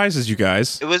 Nice surprises, you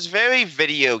guys. It was very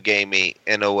video gamey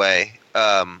in a way.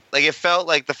 Like it felt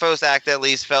like the first act at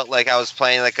least felt like I was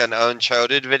playing like an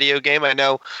Uncharted video game. I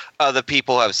know other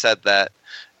people have said that,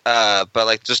 but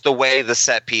like just the way the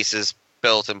set pieces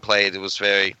built and played, it was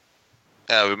very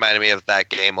reminded me of that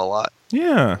game a lot.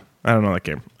 Yeah. I don't know that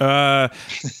game.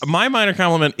 My minor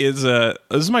compliment is this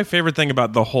is my favorite thing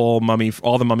about the whole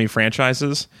all the Mummy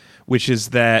franchises, which is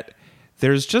that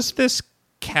there's just this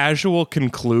casual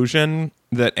conclusion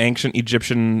that ancient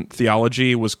Egyptian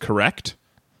theology was correct.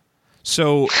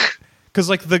 So because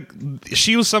like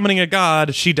she was summoning a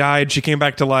god, she died, she came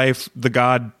back to life, the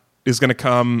god is going to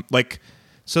come, like,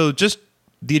 so just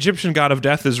the Egyptian god of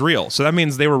death is real. So that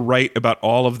means they were right about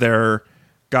all of their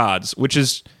gods, which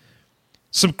is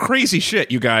some crazy shit,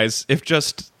 you guys. If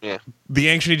just the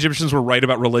ancient Egyptians were right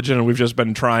about religion and we've just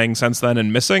been trying since then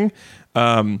and missing,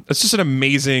 it's just an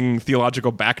amazing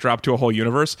theological backdrop to a whole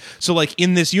universe. So like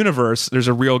in this universe, there's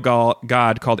a real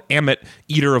god called Ammit,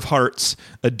 eater of hearts,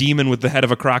 a demon with the head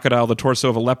of a crocodile, the torso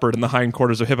of a leopard, and the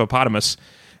hindquarters of hippopotamus.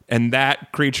 And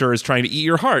that creature is trying to eat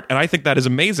your heart. And I think that is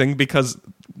amazing because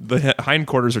the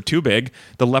hindquarters are too big.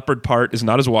 The leopard part is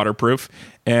not as waterproof.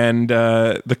 And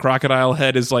the crocodile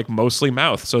head is like mostly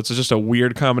mouth. So it's just a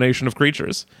weird combination of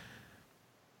creatures.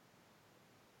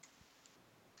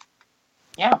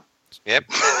 Yeah. Yep.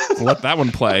 Let that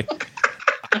one play.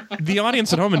 The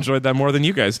audience at home enjoyed that more than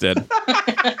you guys did.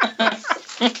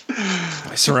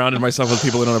 I surrounded myself with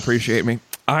people who don't appreciate me.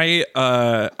 I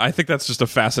think that's just a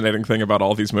fascinating thing about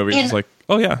all these movies. It's like,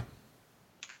 oh yeah.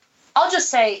 I'll just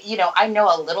say, I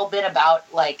know a little bit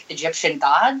about like Egyptian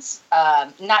gods,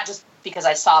 not just because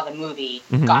I saw the movie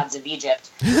Gods of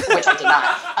Egypt, which I did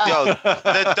not.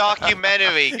 The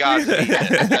documentary Gods of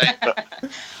Egypt. Right?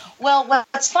 Well,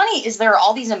 what's funny is there are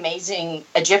all these amazing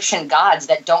Egyptian gods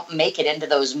that don't make it into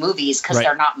those movies because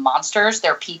they're not monsters,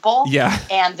 they're people. Yeah.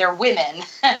 And they're women.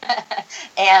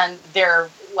 And they're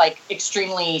like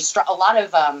extremely strong. A lot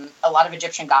of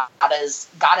Egyptian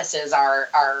goddesses are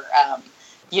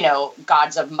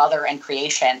gods of mother and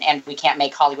creation, and we can't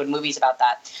make Hollywood movies about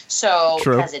that. So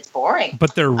because it's boring.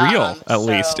 But they're real, at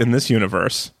least in this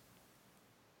universe.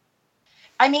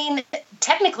 I mean,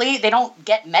 technically, they don't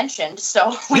get mentioned,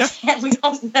 so we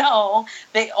don't know.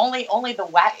 They only the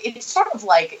it's sort of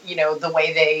like, the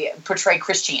way they portray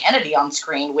Christianity on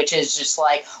screen, which is just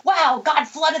like, wow, God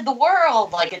flooded the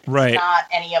world. Like, it's not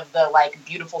any of the, like,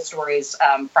 beautiful stories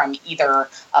from either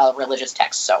religious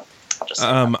text, so I'll just say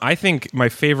that. I think my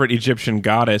favorite Egyptian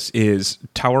goddess is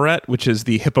Taweret, which is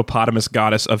the hippopotamus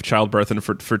goddess of childbirth and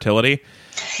fertility.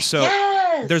 So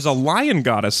there's a lion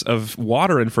goddess of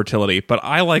water and fertility, but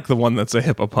I like the one that's a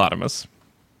hippopotamus.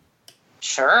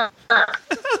 Sure. I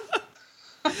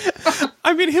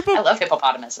mean, I love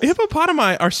hippopotamuses.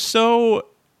 Hippopotami are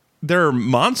they're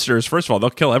monsters. First of all,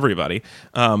 they'll kill everybody.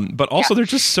 But also they're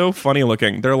just so funny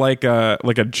looking. They're like a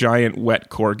giant wet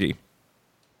corgi.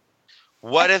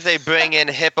 What if they bring in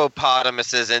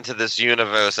hippopotamuses into this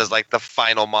universe as like the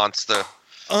final monster?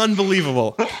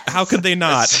 Unbelievable. How could they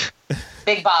not?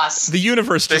 Big boss. The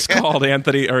universe just called,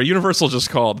 Anthony, or Universal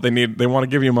just called. They want to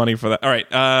give you money for that. All right,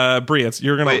 Bree,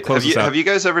 you're going to close this out. Have you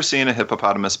guys ever seen a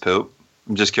hippopotamus poop?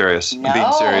 I'm just curious. No. I'm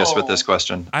being serious with this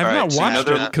question. I've not watched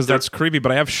it because that's creepy,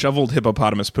 but I have shoveled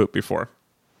hippopotamus poop before.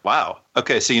 Wow.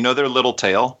 Okay, so you know their little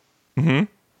tail? Mm-hmm.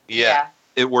 Yeah.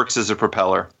 It works as a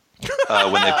propeller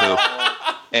when they poop.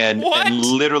 And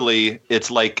literally, it's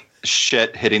like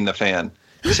shit hitting the fan.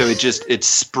 So it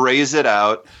sprays it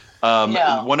out.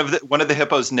 One of the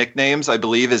hippo's nicknames, I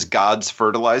believe, is God's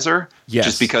fertilizer. Yes.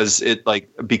 Just because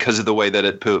because of the way that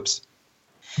it poops.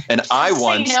 And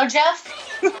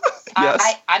Jeff.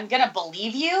 Yes. I'm gonna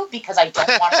believe you because I don't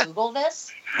want to Google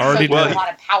this. Already so you have a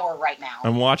lot of power right now.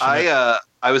 I'm watching.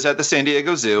 I was at the San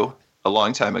Diego Zoo a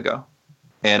long time ago,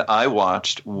 and I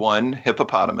watched one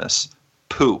hippopotamus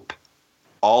poop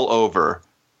all over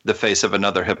the face of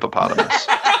another hippopotamus.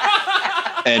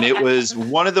 And it was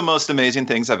one of the most amazing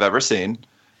things I've ever seen.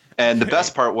 And the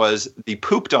best part was the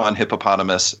pooped on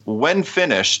hippopotamus, when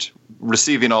finished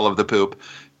receiving all of the poop,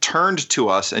 turned to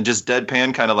us and just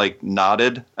deadpan kind of like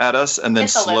nodded at us and then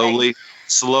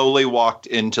slowly walked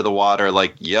into the water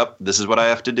like, yep, this is what I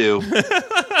have to do.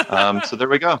 So there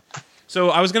we go. So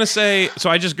I was going to say,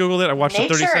 I just Googled it. I watched a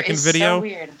 30-second video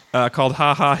called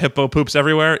Ha Hippo Poops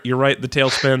Everywhere. You're right, the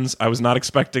tail spins. I was not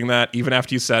expecting that. Even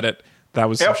after you said it, that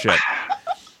was some shit.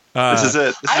 This is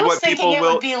it. This is what people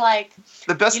will. Would be like,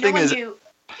 the best thing is. Go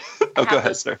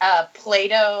ahead, sir.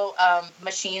 Play-Doh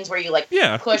machines where you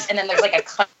push, and then there's like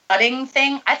a cutting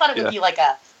thing. I thought it would be like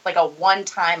a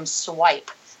one-time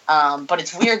swipe, but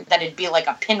it's weird that it'd be like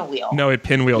a pinwheel. No, it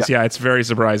pinwheels. Yeah, it's very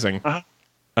surprising. Uh-huh.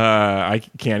 I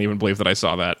can't even believe that I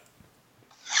saw that.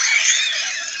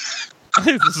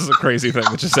 This is a crazy thing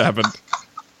that just happened.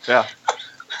 Yeah.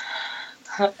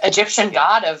 Egyptian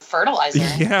god of fertilizer.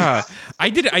 Yeah, I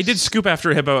did scoop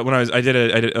after a hippo when I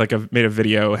made a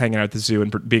video hanging out at the zoo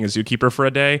and being a zookeeper for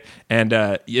a day, and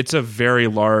it's a very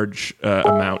large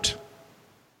amount.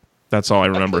 That's all I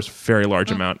remember. It's a very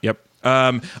large amount. Yep.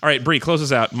 All right, Bree, close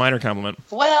us out. Minor compliment.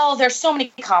 Well, there's so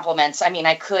many compliments. I mean,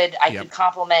 I could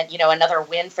compliment, another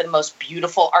win for the most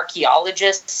beautiful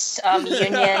archaeologists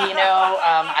union.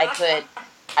 I could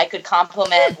I could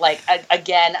compliment, like,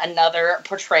 again, another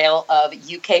portrayal of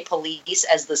UK police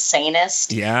as the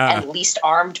sanest and least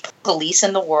armed police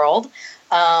in the world.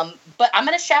 But I'm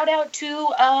going to shout out to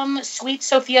sweet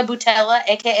Sofia Boutella,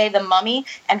 a.k.a. the Mummy,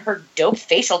 and her dope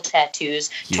facial tattoos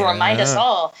to remind us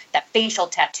all that facial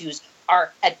tattoos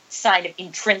are a sign of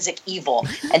intrinsic evil,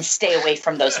 and stay away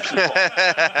from those people.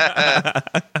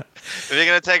 If you're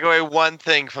going to take away one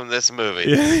thing from this movie,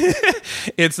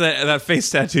 it's that face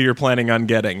tattoo you're planning on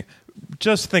getting.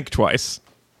 Just think twice.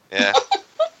 Yeah.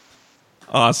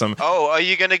 Awesome. Oh, are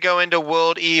you going to go into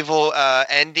World Evil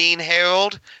ending,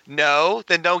 Harold? No?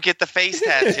 Then don't get the face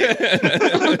tattoo.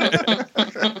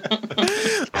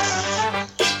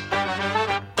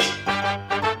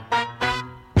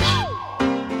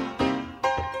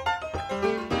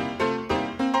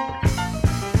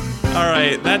 All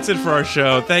right, that's it for our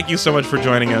show. Thank you so much for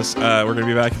joining us. We're going to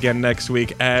be back again next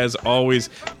week, as always.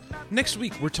 Next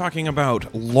week, we're talking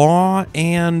about Law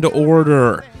and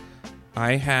Order.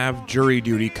 I have jury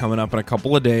duty coming up in a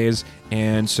couple of days,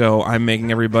 and so I'm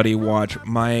making everybody watch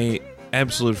my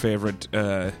absolute favorite. I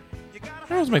don't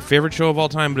know if it's my favorite show of all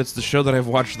time, but it's the show that I've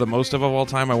watched the most of all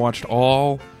time. I watched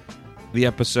all the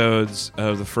episodes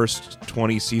of the first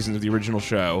 20 seasons of the original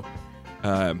show.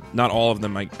 Not all of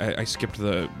them. I skipped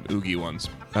the Oogie ones,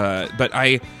 but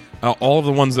all of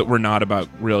the ones that were not about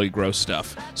really gross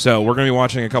stuff. So we're going to be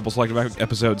watching a couple selective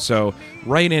episodes. So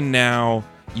write in now.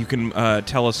 You can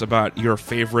tell us about your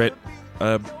favorite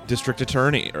district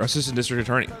attorney or assistant district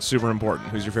attorney. Super important.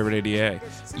 Who's your favorite ADA?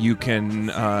 You can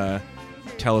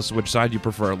tell us which side you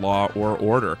prefer, law or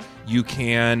order. You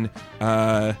can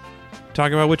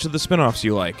talk about which of the spinoffs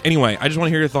you like. Anyway, I just want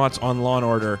to hear your thoughts on Law and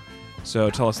Order.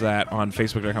 So tell us that on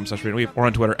Facebook.com/ReadAndWeep or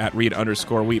on Twitter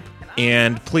 @Read_Weep.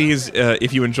 And please,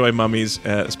 if you enjoy mummies,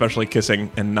 especially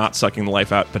kissing and not sucking the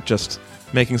life out, but just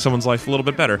making someone's life a little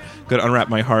bit better, go to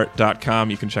unwrapmyheart.com.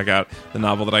 You can check out the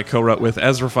novel that I co-wrote with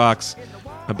Ezra Fox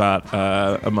about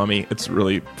a mummy. It's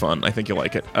really fun. I think you'll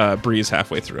like it. Bree's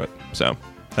halfway through it, so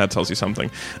that tells you something.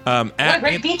 What a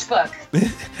great beach book.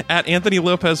 At Anthony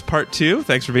Lopez Part 2,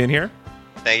 thanks for being here.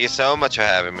 Thank you so much for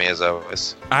having me, as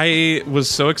always. I was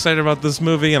so excited about this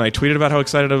movie, and I tweeted about how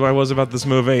excited I was about this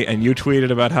movie, and you tweeted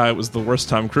about how it was the worst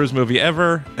Tom Cruise movie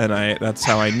ever, and that's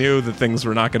how I knew that things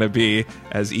were not going to be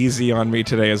as easy on me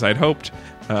today as I'd hoped.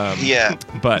 Yeah.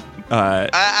 But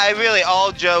I really,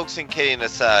 all jokes and kidding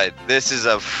aside, this is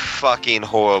a fucking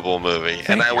horrible movie,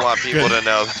 and I want people to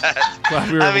know that.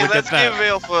 Glad we were able to get let's that. get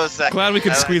real for a second. Glad we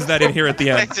could squeeze that in here at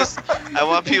the end. I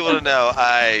want people to know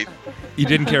You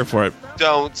didn't care for it.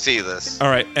 Don't see this. All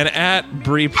right, and at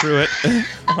Bree Pruitt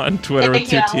on Twitter with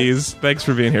 2 T's. Thanks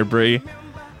for being here, Bree.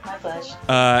 My pleasure.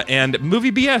 And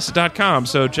moviebs.com.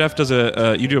 So Jeff does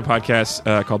you do a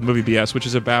podcast called Movie BS, which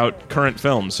is about current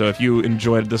films. So if you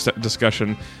enjoyed this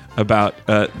discussion about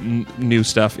new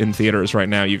stuff in theaters right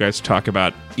now, you guys talk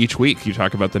about each week. You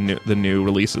talk about the new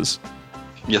releases.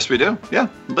 Yes, we do. Yeah,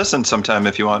 listen sometime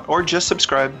if you want, or just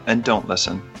subscribe and don't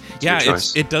listen.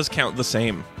 It's it does count the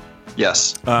same.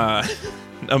 Yes.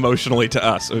 Emotionally to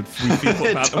us, if we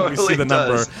feel about when we see the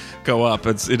number go up,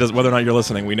 it does. Whether or not you're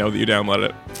listening, we know that you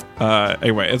downloaded it.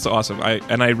 Anyway, it's awesome. I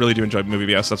really do enjoy Movie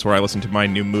BS. That's where I listen to my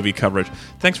new movie coverage.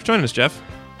 Thanks for joining us, Jeff.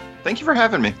 Thank you for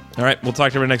having me. All right, we'll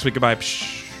talk to you next week. Goodbye.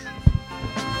 Psh.